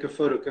 can I take a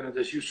photo, can I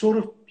this? You sort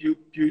of, you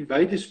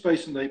invade their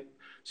space, and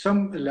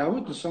some allow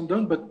it and some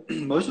don't, but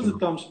most of the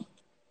times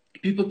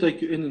people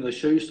take you in and they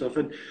show you stuff,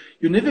 and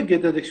you never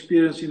get that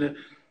experience in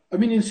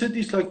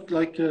cities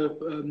like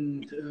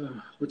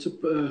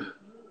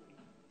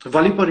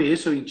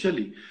Valparaiso in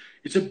Chile.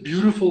 It's a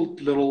beautiful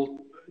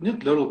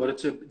not little, but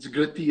it's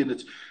gritty,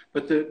 and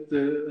but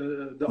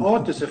the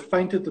artists have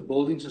painted the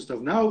buildings and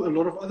stuff. Now a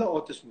lot of other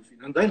artists move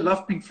in, and they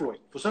love Pink Floyd.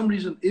 For some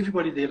reason,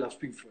 everybody there loves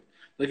Pink Floyd.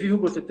 They've even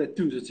got a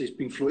tattoo that says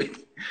Pink Floyd.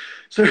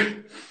 So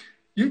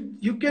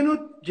you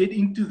cannot get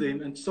into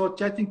them and start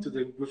chatting to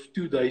them with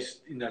 2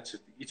 days in that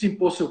city. It's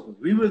impossible.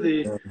 We were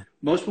there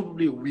most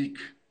probably a week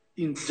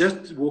in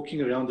just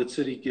walking around that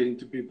city, getting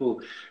to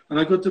people. And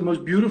I got the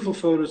most beautiful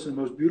photos and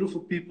most beautiful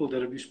people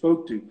that we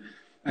spoke to,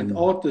 and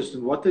artists,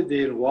 and what they're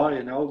there and why,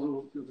 and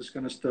all this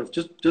kind of stuff.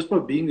 Just by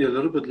being there a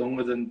little bit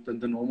longer than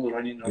the normal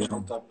running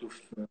around type of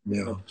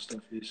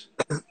stuff is.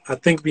 I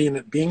think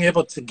being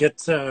able to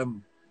get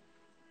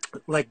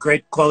like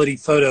great quality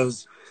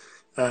photos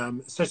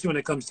especially when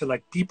it comes to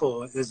like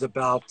people, is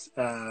about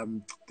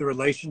the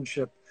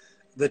relationship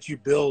that you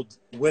build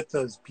with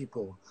those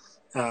people.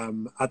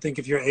 I think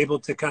if you're able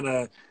to kind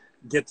of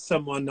get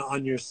someone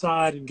on your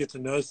side and get to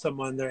know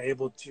someone, they're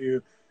able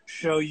to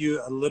show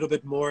you a little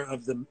bit more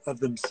of them, of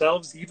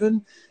themselves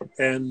even,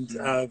 and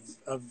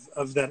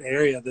of that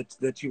area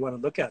that you want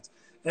to look at,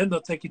 and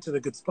they'll take you to the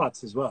good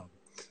spots as well.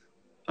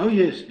 Oh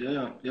yes,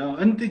 yeah,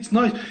 and it's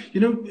nice.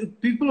 You know,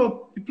 people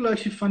are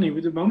actually funny.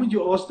 With the moment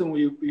you ask them, or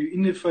you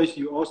in their face,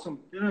 you ask them,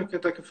 you know, can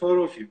I take a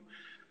photo of you?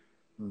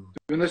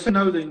 When they say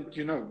no, then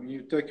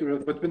you take your.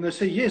 But when they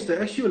say yes, they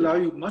actually allow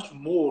you much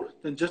more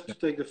than just to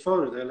take the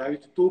photo. They allow you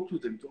to talk to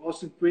them, to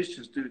ask them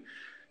questions.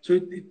 So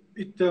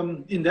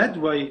in that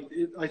way,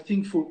 I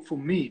think for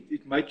me,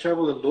 it made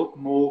travel a lot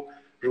more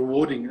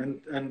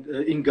rewarding and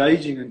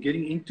engaging and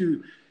getting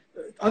into.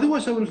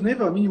 Otherwise, I would have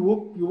never. I mean, you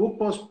walk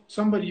past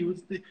somebody, you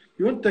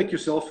won't take your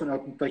cell phone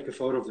out and take a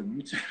photo of them.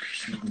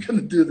 You're not going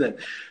to do that,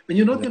 and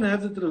you're not going to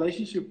have that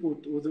relationship or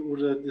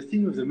the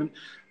thing with them. And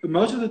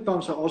most of the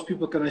times, I ask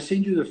people, "Can I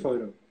send you the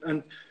photo?"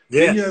 And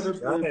then you have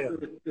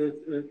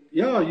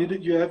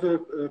you have a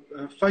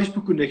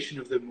Facebook connection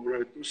with them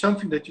or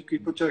something that you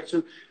keep in touch.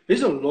 So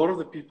there's a lot of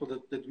the people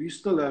that we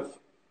still have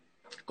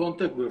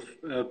contact with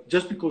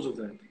just because of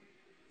that.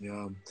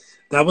 Yeah,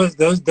 that was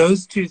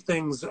those two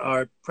things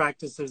are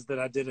practices that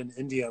I did in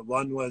India.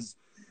 One was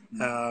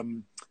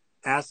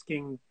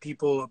asking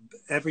people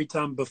every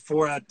time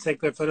before I take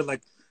their photo,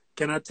 like,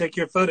 can I take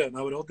your photo? And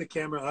I would hold the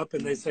camera up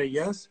and they say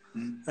yes.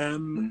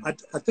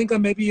 I think I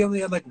maybe only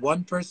had like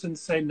one person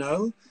say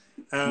no.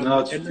 And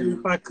then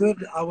if I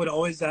could, I would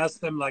always ask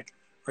them, like,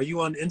 are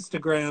you on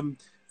Instagram?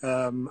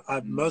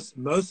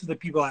 Most of the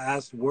people I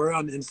asked were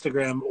on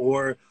Instagram,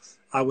 or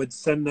I would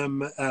send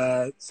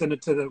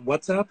it to the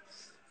WhatsApp.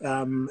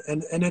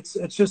 And it's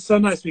just so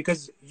nice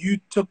because you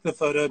took the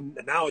photo and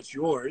now it's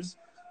yours.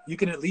 You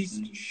can at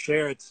least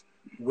share it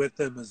with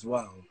them as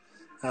well.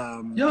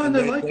 And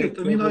they like it.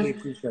 I mean, really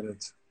appreciate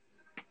it.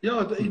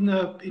 Yeah,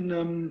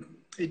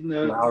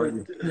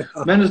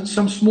 man,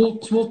 some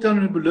small town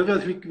in Bolivia.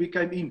 We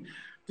came in.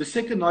 The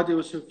second night there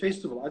was a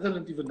festival. I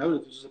didn't even know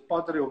that it was a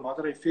Padre or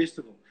Madre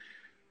festival.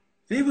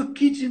 There were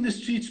kids in the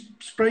streets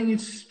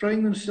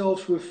spraying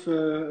themselves with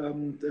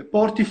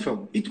party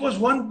foam. It was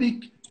one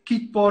big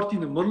kid party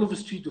in the middle of the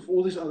street with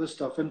all this other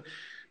stuff, and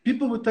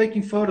people were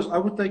taking photos. I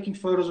was taking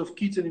photos of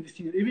kids and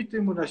everything. And every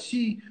time when I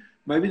see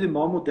maybe the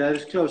mom or dad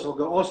is close, I'll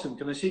go ask them,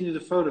 can I send you the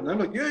photo? And they're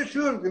like, yeah,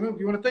 sure. You know,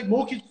 you want to take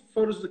more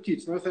photos of the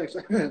kids? No, thanks.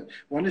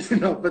 One is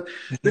enough. But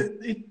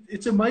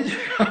it's amazing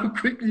how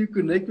quickly you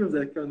connect with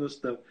that kind of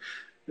stuff.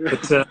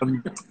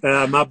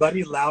 My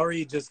buddy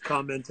Lowry just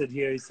commented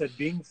here. He said,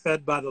 being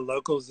fed by the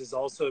locals is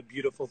also a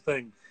beautiful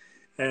thing.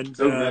 And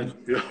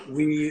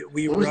we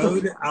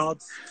rode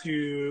out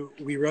to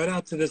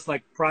this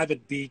like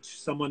private beach.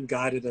 Someone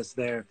guided us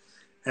there,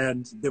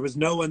 and there was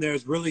no one there. It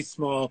was really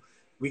small.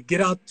 We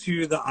get out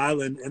to the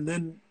island, and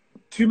then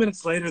 2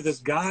 minutes later, this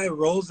guy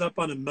rolls up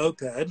on a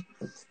moped,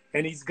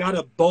 and he's got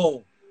a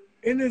bowl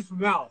in his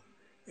mouth,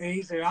 and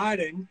he's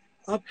riding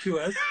up to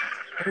us,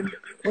 and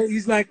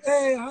he's like,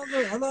 "Hey,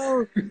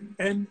 hello,"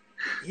 and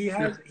he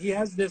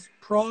has this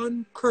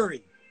prawn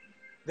curry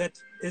that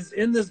is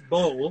in this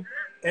bowl.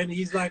 And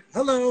he's like,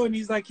 hello. And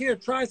he's like, here,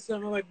 try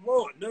some. I'm like,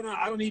 whoa, no,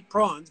 I don't eat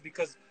prawns,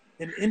 because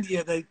in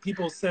India,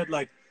 people said,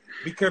 like,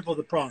 be careful of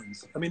the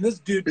prawns. I mean, this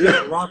dude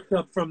just rocked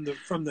up from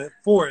the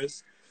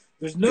forest.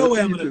 There's no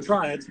way I'm going to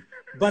try it.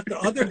 But the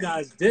other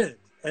guys did.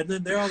 And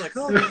then they're all like,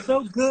 oh, it's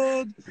so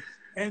good.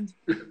 And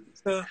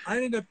so I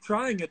ended up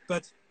trying it.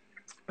 But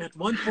at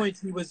one point,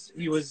 he was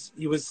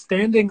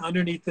standing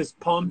underneath this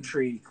palm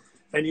tree,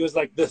 and he was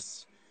like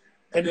this.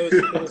 And it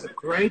was a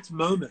great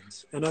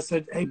moment. And I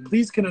said, hey,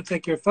 please, can I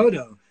take your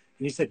photo? And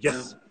he said,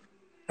 yes.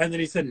 And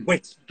then he said,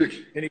 wait.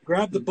 And he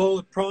grabbed the bowl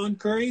of prawn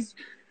curries,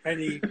 and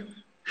he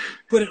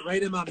put it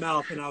right in my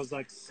mouth. And I was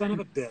like, son of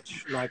a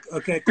bitch. Like,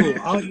 okay, cool.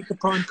 I'll eat the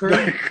prawn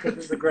curry.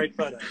 This is a great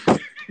photo.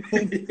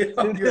 It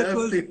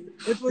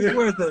was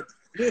worth it.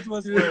 It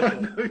was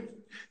worth it.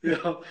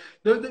 Yeah,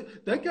 no,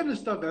 that kind of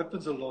stuff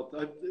happens a lot,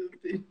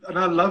 and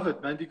I love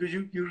it, man, because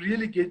you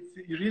really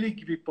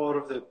be part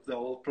of the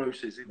whole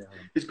process.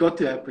 It's got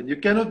to happen. You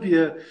cannot be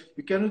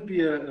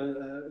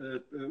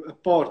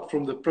apart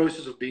from the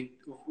process of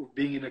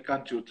being in a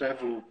country or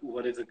travel or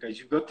whatever the case.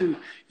 You've got to.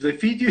 If they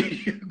feed you,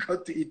 you've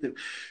got to eat them.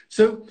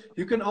 So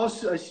you can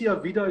ask. I see our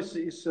video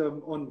is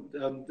on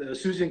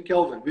Susie and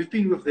Kelvin. We've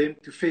been with them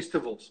to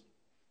festivals.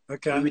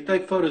 Okay. And we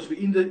take photos. We're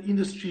in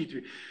the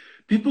street.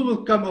 People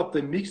will come up,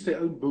 they mix their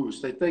own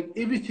booze. They take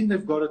everything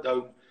they've got at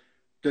home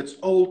that's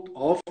old,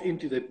 half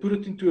empty. They put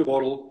it into a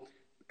bottle,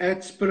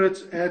 add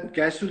spirits, add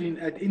gasoline,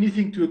 add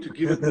anything to it to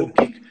give it more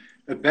kick.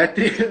 A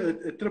battery,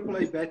 a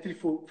AAA battery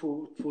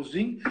for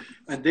zinc.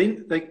 And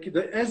then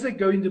as they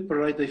go in the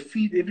parade, they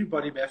feed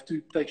everybody. They have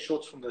to take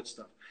shots from that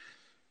stuff.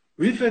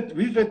 We've had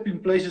been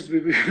places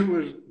where we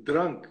were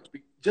drunk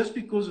just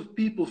because of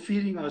people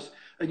feeding us,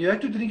 and you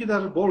have to drink it out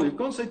of a bottle. You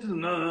can't say to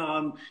them,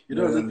 no,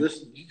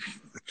 this,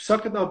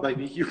 suck it up,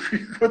 baby.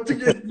 You've got to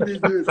get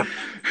this.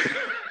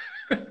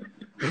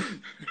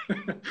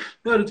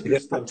 No, it's Yeah, good I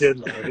stuff. did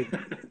like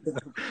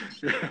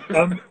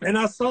and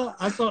I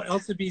saw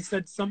Elsa B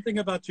said something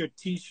about your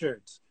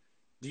T-shirts.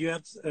 Do you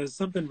have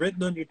something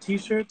written on your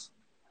T-shirts?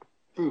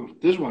 Oh,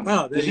 this one.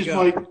 Oh, there This you is go.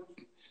 my.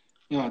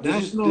 Yeah,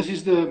 this National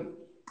is the.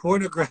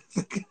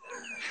 pornographic.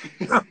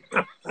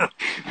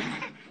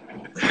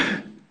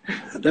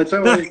 That's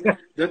how I.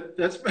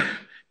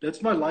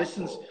 That's my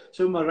license.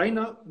 So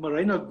Marina,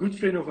 a good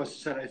friend of us,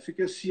 South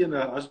Africa, she and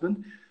her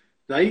husband,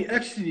 they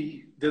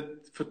actually did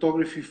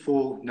photography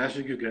for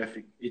National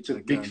Geographic. It's a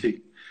big Okay.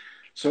 thing.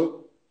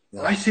 So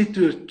Yeah. I said to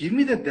her, "Give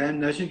me the damn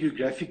National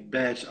Geographic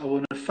badge. I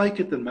want to fake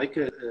it and make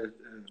a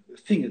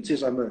thing. It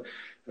says I'm a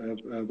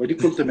what do you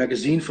call it, a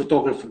magazine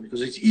photographer,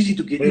 because it's easy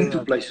to get into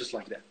Yeah. places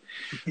like that."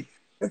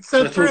 It's so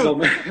So I thought, true.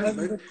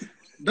 well,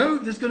 no,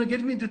 this is going to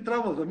get me into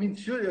trouble. I mean,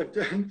 sure,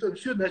 I'm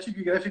sure National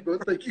Geographic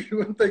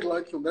won't take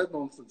likes on that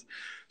nonsense.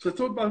 So I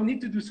thought, I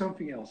need to do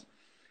something else.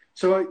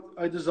 So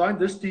I designed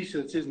this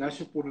T-shirt that says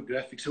National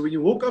Pornographic. So when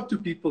you walk up to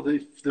people,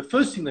 the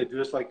first thing they do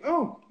is like,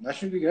 "Oh,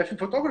 National Geographic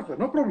photographer,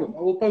 no problem.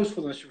 I will pose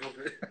for National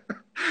Geographic."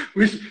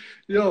 Which,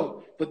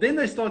 but then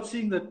they start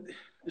seeing that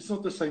it's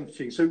not the same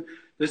thing. So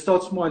they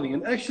start smiling.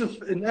 And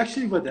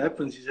actually what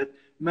happens is that,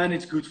 man,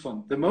 it's good fun.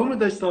 The moment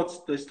they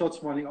start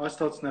smiling, I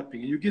start snapping.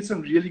 And you get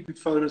some really good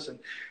photos, and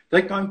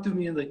they come to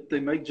me and they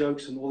make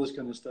jokes and all this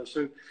kind of stuff.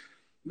 So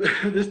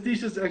this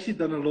T-shirt's actually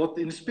done a lot,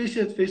 and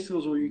especially at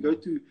festivals where you go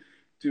to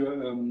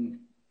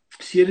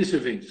serious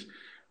events.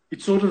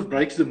 It sort of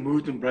breaks the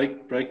mood and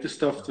break the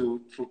stuff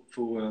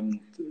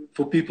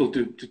for people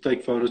to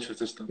take photos with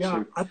this stuff. Yeah,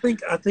 So, I think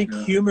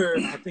yeah.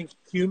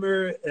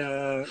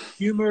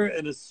 humor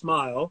and a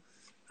smile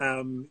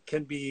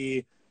can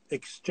be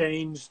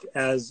exchanged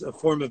as a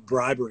form of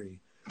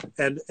bribery,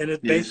 and it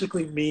Yes.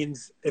 basically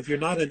means if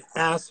you're not an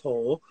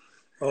asshole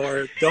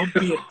or don't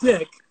be a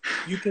dick,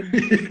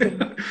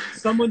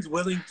 someone's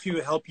willing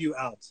to help you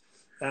out.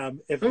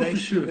 If Oh, they for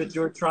see sure. that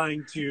you're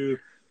trying to,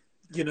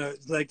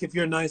 like if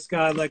you're a nice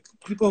guy, like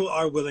people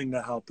are willing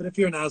to help. But if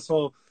you're an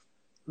asshole,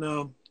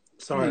 no,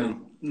 sorry,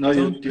 No,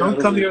 you're don't out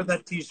of come here it. with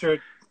that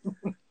T-shirt.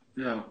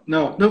 Yeah,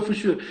 no, for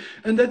sure.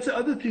 And that's the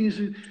other thing is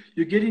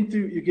you get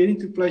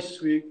into places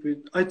where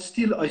I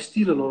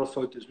steal a lot of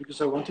photos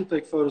because I want to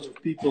take photos of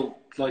people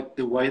like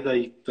the way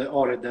they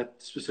are at that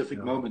specific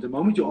Yeah. moment. The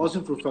moment you ask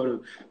them for a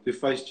photo, they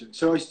face you.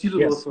 So I steal a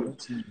lot of Yes.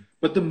 photos.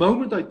 But the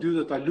moment I do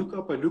that, I look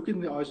up, I look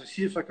in the eyes, I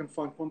see if I can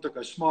find contact,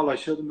 I smile, I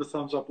show them the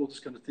thumbs up, all these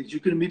kind of things.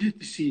 You can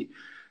immediately see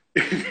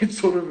if it's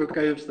sort of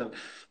okay of stuff.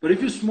 But if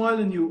you smile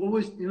and you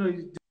always, you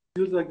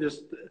do it like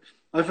this,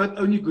 I've had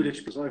only good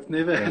experiences. I've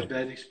never had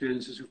bad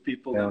experiences with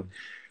people. Yeah.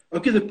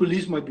 Okay, the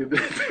police might be a bit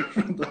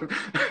different,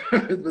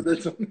 but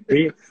that's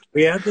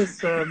We had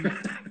this,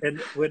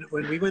 and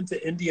when we went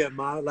to India,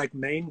 my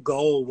main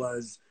goal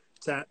was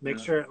to make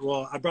sure.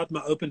 Well, I brought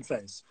my open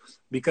face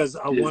because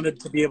I wanted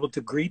to be able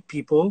to greet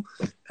people,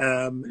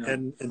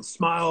 and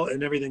smile,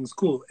 and everything's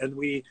cool. And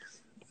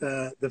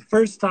the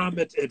first time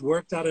it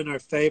worked out in our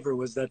favor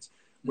was that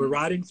we're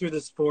riding through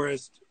this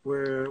forest.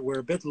 We're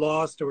a bit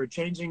lost, or we're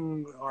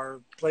changing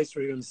our place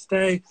where we're going to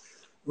stay.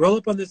 Roll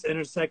up on this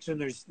intersection.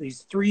 There's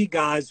these three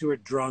guys who are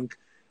drunk,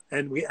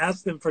 and we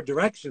ask them for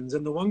directions.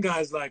 And the one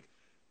guy's like,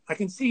 I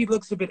can see he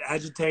looks a bit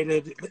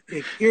agitated,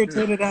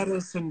 irritated at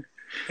us, and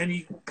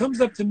he comes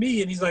up to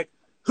me and he's like,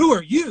 "Who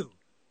are you?"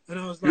 And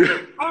I was like,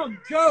 "I'm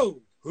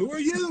Joe. Who are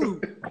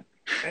you?"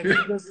 And he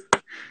just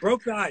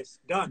broke the ice.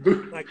 Done.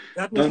 Like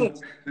that was it.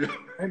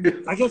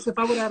 And I guess if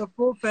I would have had a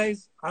full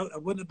face, I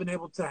wouldn't have been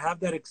able to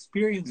have that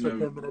experience with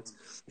him. And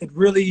it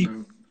really,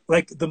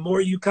 like, the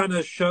more you kind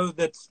of show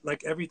that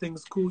like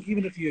everything's cool,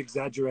 even if you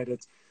exaggerate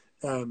it,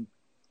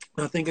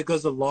 I think it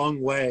goes a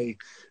long way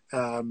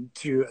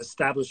to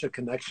establish a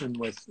connection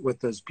with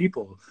those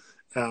people,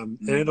 and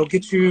it'll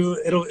get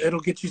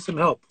you some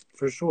help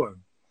for sure.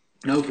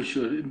 No, for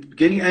sure.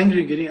 Getting angry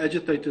and getting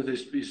agitated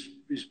is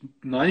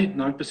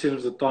 99%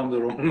 of the time the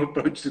wrong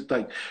approach to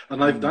take.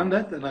 And I've done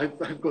that, and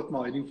I've got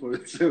my hiding for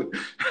it. So,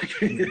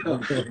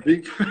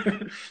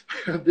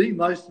 being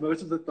nice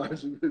most of the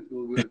times it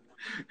will work.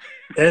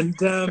 And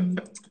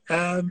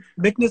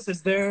Miknas,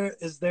 is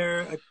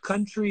there a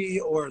country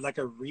or like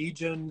a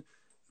region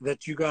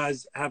that you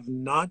guys have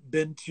not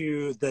been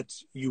to that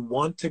you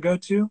want to go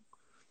to?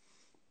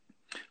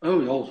 Oh,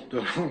 yeah,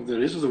 the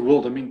rest of the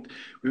world. I mean,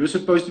 we were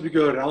supposed to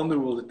go around the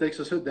world. It takes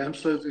us so damn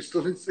slow. We're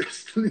still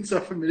in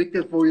South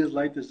America 4 years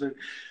later. So,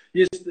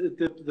 yes,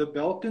 the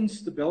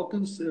Balkans,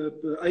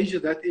 Asia,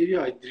 that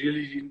area, I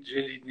really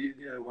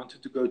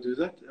wanted to go do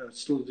that.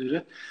 Still do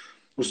that.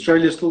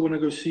 Australia, still want to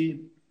go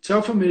see.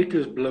 South America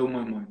has blown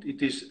my mind.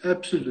 It is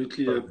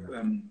absolutely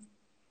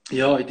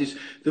it is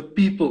the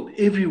people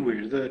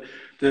everywhere.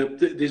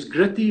 There's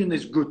gritty and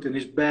there's good and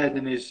there's bad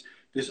and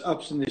there's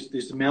ups and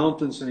there's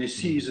mountains and there's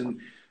seas, and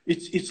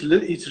it's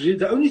really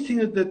the only thing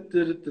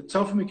that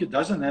South America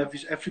doesn't have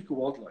is African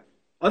wildlife.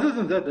 Other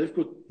than that, they've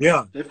got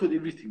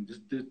everything.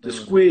 The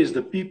squares,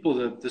 the people,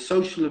 the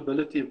social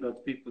ability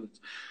about people.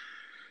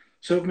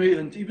 South America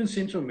and even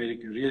Central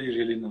America, really,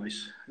 really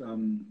nice.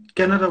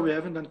 Canada, we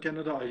haven't done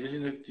Canada. I really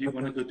know you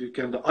want to go to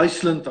Canada.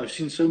 Iceland, I've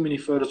seen so many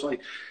photos.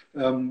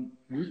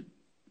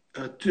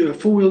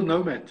 Four-wheel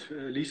nomad,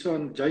 Lisa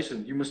and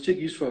Jason, you must check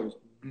his photos.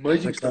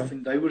 Amazing stuff,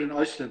 and they were in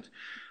Iceland.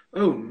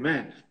 Oh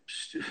man,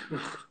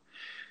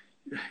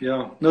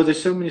 yeah. No,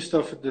 there's so many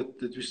stuff that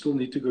we still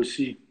need to go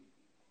see.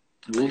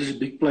 The world is a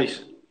big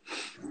place.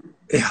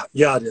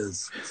 Yeah, it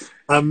is.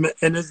 And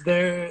is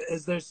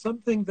there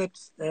something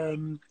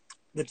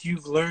that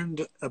you've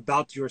learned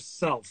about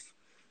yourself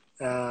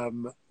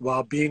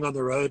while being on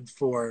the road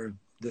for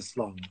this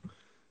long?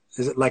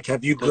 Is it like,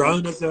 have you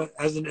grown as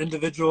an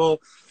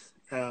individual?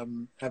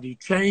 Have you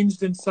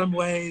changed in some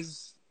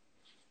ways?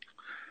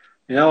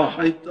 Yeah,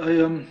 I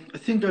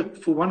think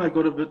that for one, I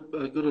got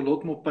a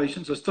lot more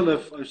patience. I'm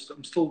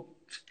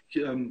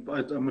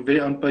a very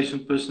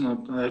impatient person.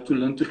 I have to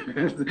learn to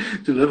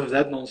live with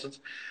that nonsense.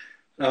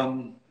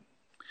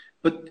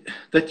 But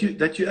that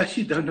you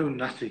actually don't know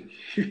nothing.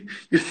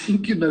 You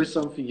think you know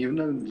something, you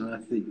know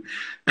nothing,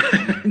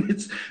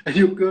 and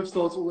your curve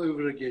starts all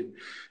over again.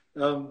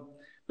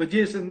 But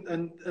yes,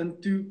 and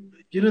to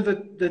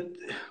that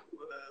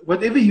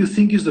whatever you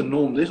think is the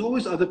norm, there's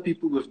always other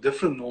people with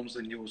different norms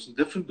than yours and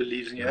different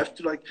beliefs, and you have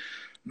to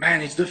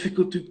man, it's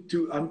difficult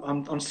to.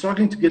 I'm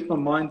struggling to get my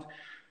mind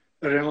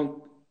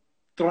around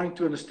trying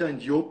to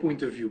understand your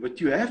point of view, but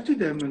you have to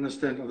then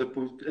understand other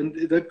people, and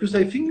because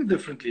they think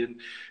differently, and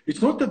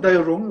it's not that they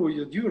are wrong or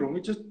you're wrong.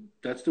 It's just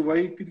that's the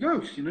way it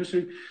goes,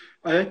 So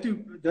I had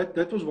to.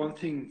 That was one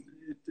thing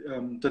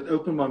that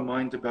opened my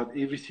mind about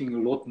everything a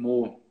lot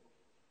more.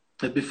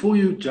 That before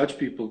you judge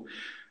people,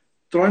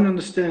 try and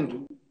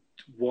understand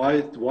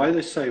why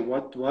they say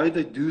why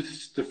they do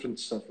different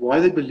stuff, why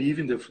they believe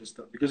in different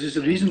stuff, because there's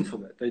a reason for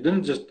that. They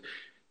didn't just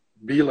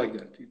be like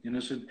that,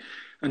 So,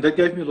 and that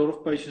gave me a lot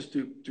of patience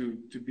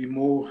to be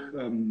more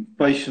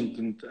patient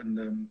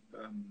and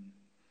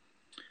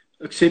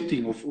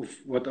accepting of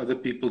what other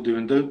people do,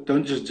 and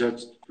don't just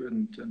judge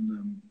and.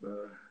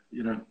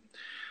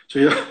 So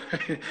yeah,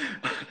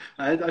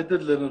 I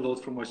did learn a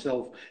lot from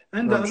myself,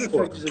 and the other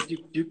fact is that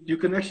you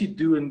can actually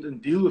do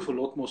and deal with a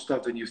lot more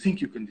stuff than you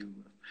think you can deal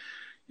with.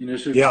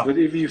 So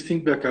whatever you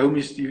think back home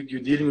is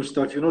you're dealing with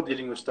stuff, you're not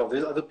dealing with stuff.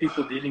 There's other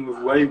people dealing with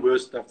way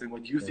worse stuff than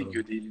what you think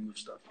you're dealing with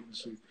stuff.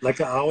 So, like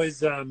I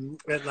always,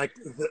 like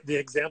the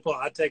example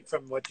I take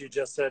from what you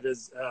just said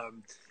is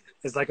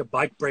like a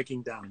bike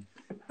breaking down.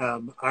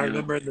 I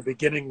remember in the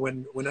beginning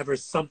whenever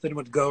something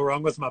would go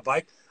wrong with my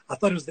bike, I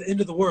thought it was the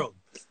end of the world.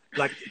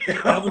 Like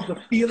that was the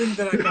feeling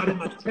that I got in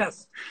my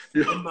chest,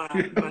 in my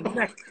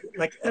neck,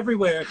 like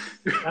everywhere.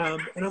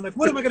 And I'm like,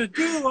 what am I going to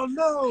do? Oh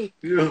no.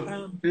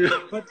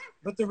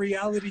 But the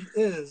reality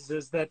is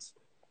that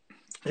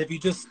if you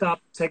just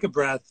stop, take a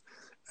breath,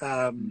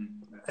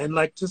 and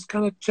just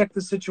kind of check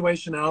the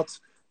situation out,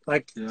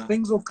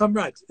 things will come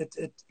right.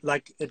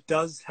 It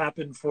does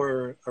happen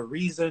for a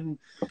reason.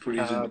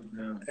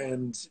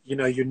 And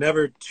you're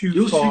never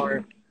too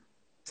far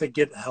to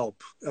get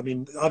help. I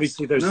mean,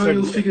 obviously there's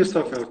you'll figure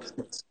stuff out.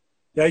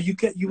 Yeah, you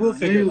will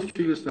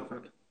figure stuff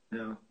out.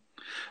 Yeah.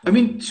 I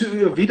mean,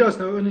 Vida's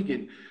now and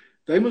again.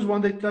 They must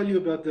one day tell you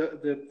about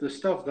the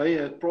stuff they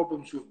had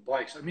problems with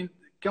bikes. I mean,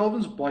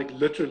 Calvin's bike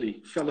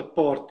literally fell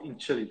apart in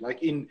Chile.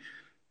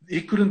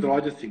 He couldn't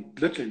ride the thing.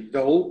 Literally,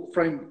 the whole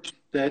frame,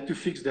 they had to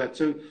fix that.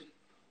 So,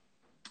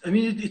 I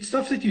mean, it's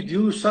stuff that you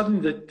deal with suddenly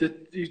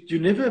that you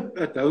never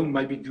at home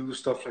maybe do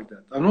stuff like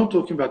that. I'm not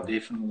talking about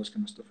death and all this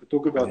kind of stuff. I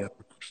talk about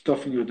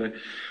stuff in your day.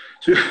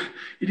 So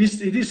it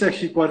is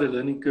actually quite a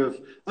learning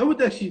curve. I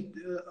would actually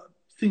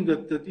think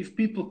that if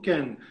people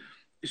can,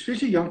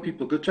 especially young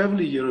people, go travel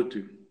a year or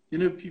two.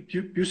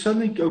 You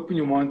suddenly open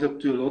your mind up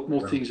to a lot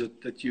more things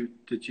that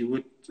you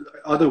would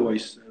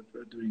otherwise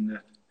doing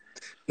that.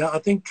 Yeah, I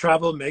think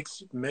travel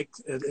makes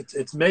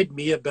it's made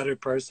me a better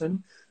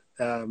person.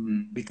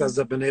 Because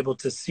I've been able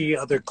to see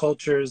other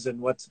cultures and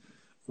what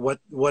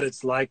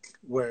it's like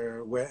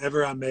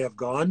wherever I may have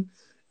gone.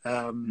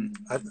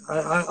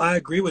 I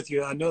agree with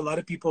you. I know a lot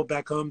of people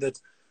back home that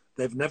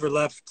they've never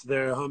left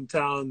their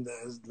hometown.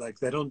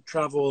 They don't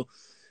travel,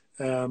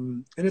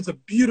 and it's a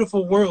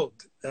beautiful world.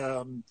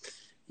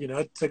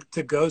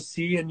 To go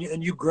see, and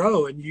you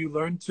grow and you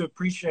learn to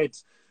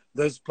appreciate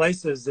those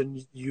places,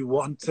 and you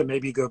want to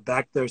maybe go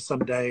back there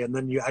someday, and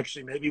then you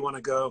actually maybe want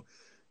to go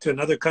to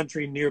another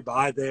country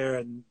nearby there,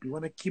 and you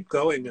want to keep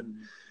going.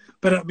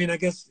 But I mean, I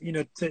guess,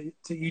 to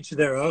each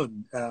their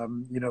own.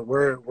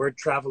 We're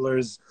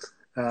travelers.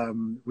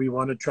 We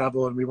want to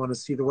travel and we want to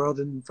see the world,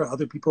 and for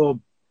other people,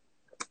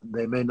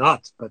 they may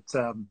not. But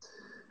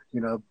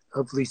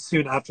hopefully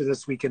soon after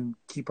this, we can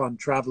keep on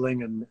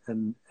traveling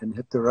and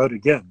hit the road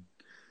again.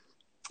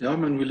 Yeah,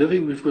 man,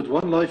 we've got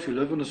one life. We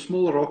live on a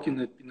small rock in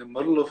the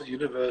middle of the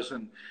universe,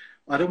 and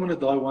I don't want to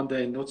die one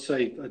day and not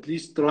say at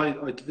least try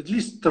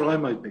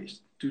my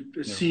best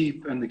to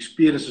see and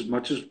experience as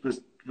much as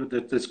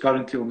that's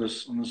currently on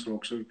this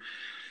rock. So,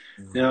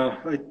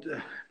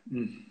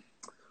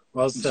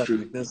 well said,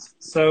 Magnus.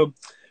 So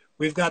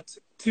we've got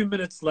 2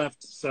 minutes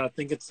left, so I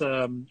think it's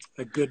a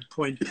good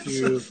point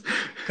to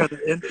kind of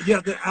end.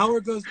 Yeah, the hour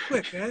goes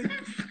quick, eh?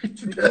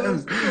 It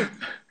goes quick.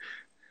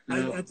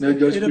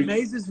 It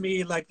amazes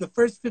me. Like the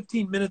first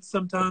 15 minutes,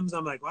 sometimes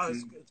I'm like, wow, this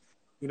is good.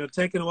 You know,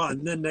 taking a while,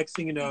 and then next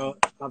thing you know,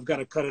 I've got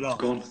to cut it off.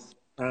 Gone.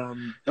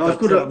 I've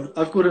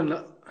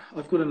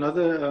got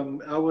another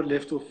hour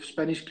left of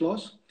Spanish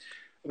class.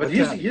 But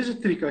here's a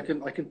trick I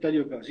can tell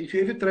you guys. If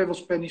you ever travel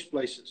Spanish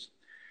places,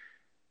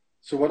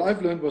 so what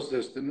I've learned was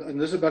this, and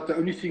this is about the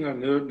only thing I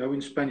know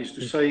in Spanish,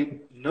 to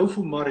say no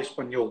fumar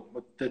español.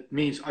 What that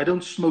means, I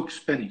don't smoke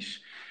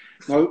Spanish.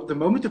 Now, the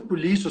moment the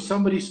police or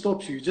somebody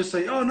stops you, you just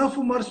say, oh, no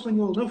fumar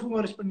español, no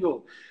fumar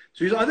español.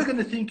 So he's either going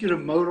to think you're a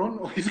moron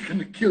or he's going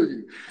to kill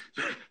you.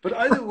 But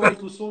either way, it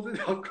will sort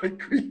it out quite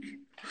quick.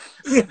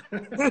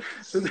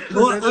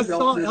 Well, I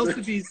saw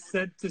Elsevier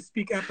said to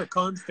speak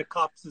Afrikaans to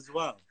cops as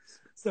well.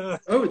 So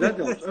that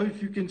helps.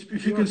 If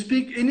you can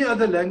speak any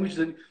other language,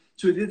 then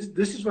so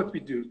this is what we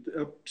do.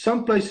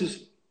 Some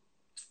places,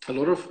 a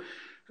lot of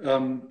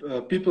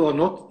people are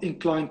not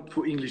inclined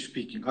for English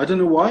speaking. I don't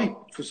know why.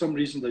 For some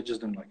reason, they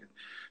just don't like it.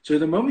 So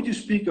the moment you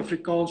speak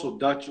Afrikaans or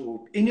Dutch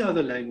or any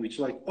other language,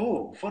 like,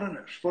 oh,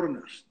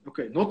 foreigners.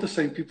 Okay, not the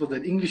same people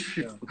that English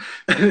people.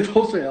 Yeah. And it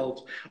also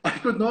helps.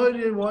 I've got no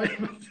idea why.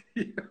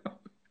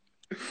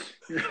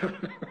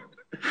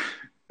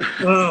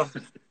 Oh,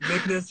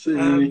 Magnus,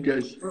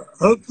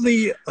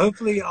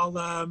 hopefully I'll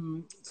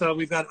so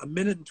we've got 1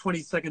 minute and 20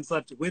 seconds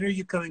left. When are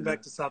you coming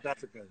back to South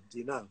Africa? Do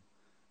you know?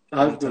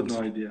 I've got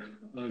no idea.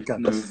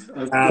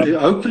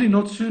 Hopefully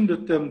not soon,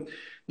 but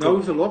now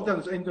with the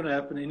lockdowns, it ain't going to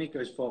happen in any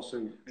case fast.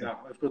 So yeah,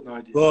 I've got no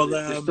idea. Well,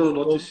 there's still a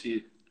lot to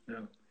see.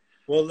 Yeah.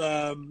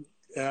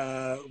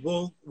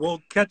 Well,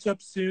 we'll catch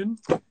up soon.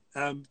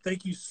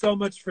 Thank you so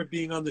much for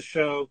being on the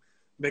show,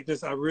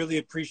 Magnus. I really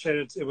appreciate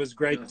it. It was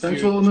great.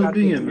 Thanks for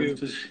being here.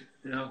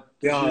 Yeah,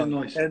 really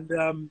nice. And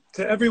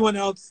to everyone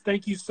else,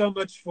 thank you so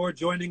much for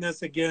joining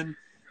us again.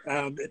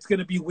 It's going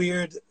to be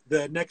weird.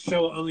 The next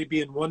show will only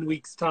be in 1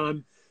 week's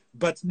time.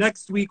 But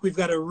next week, we've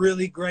got a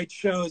really great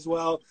show as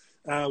well.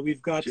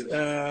 We've got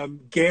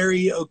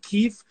Gary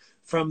O'Keefe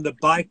from the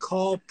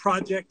Baikal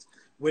Project,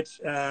 which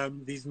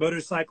these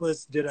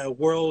motorcyclists did a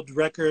world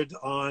record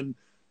on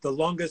the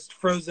longest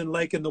frozen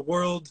lake in the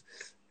world.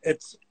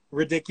 It's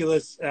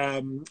ridiculous.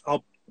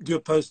 I'll do a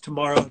post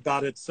tomorrow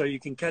about it, so you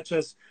can catch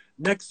us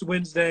next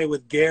Wednesday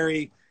with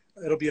Gary.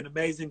 It'll be an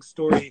amazing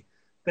story.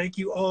 Thank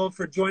you all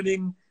for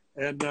joining.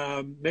 And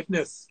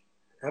Magnus,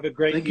 have a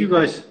great Thank you,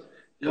 guys.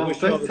 Yeah,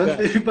 thanks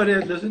everybody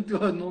that listened to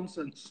our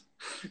nonsense.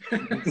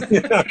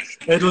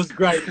 It was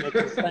great,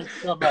 Magnus. Thanks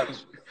so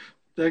much.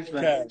 Thanks,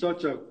 man. Okay. Ciao,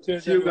 ciao.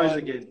 Cheers, See you everyone. guys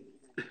again.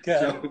 Okay.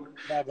 Ciao.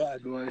 Bye-bye.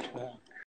 Bye.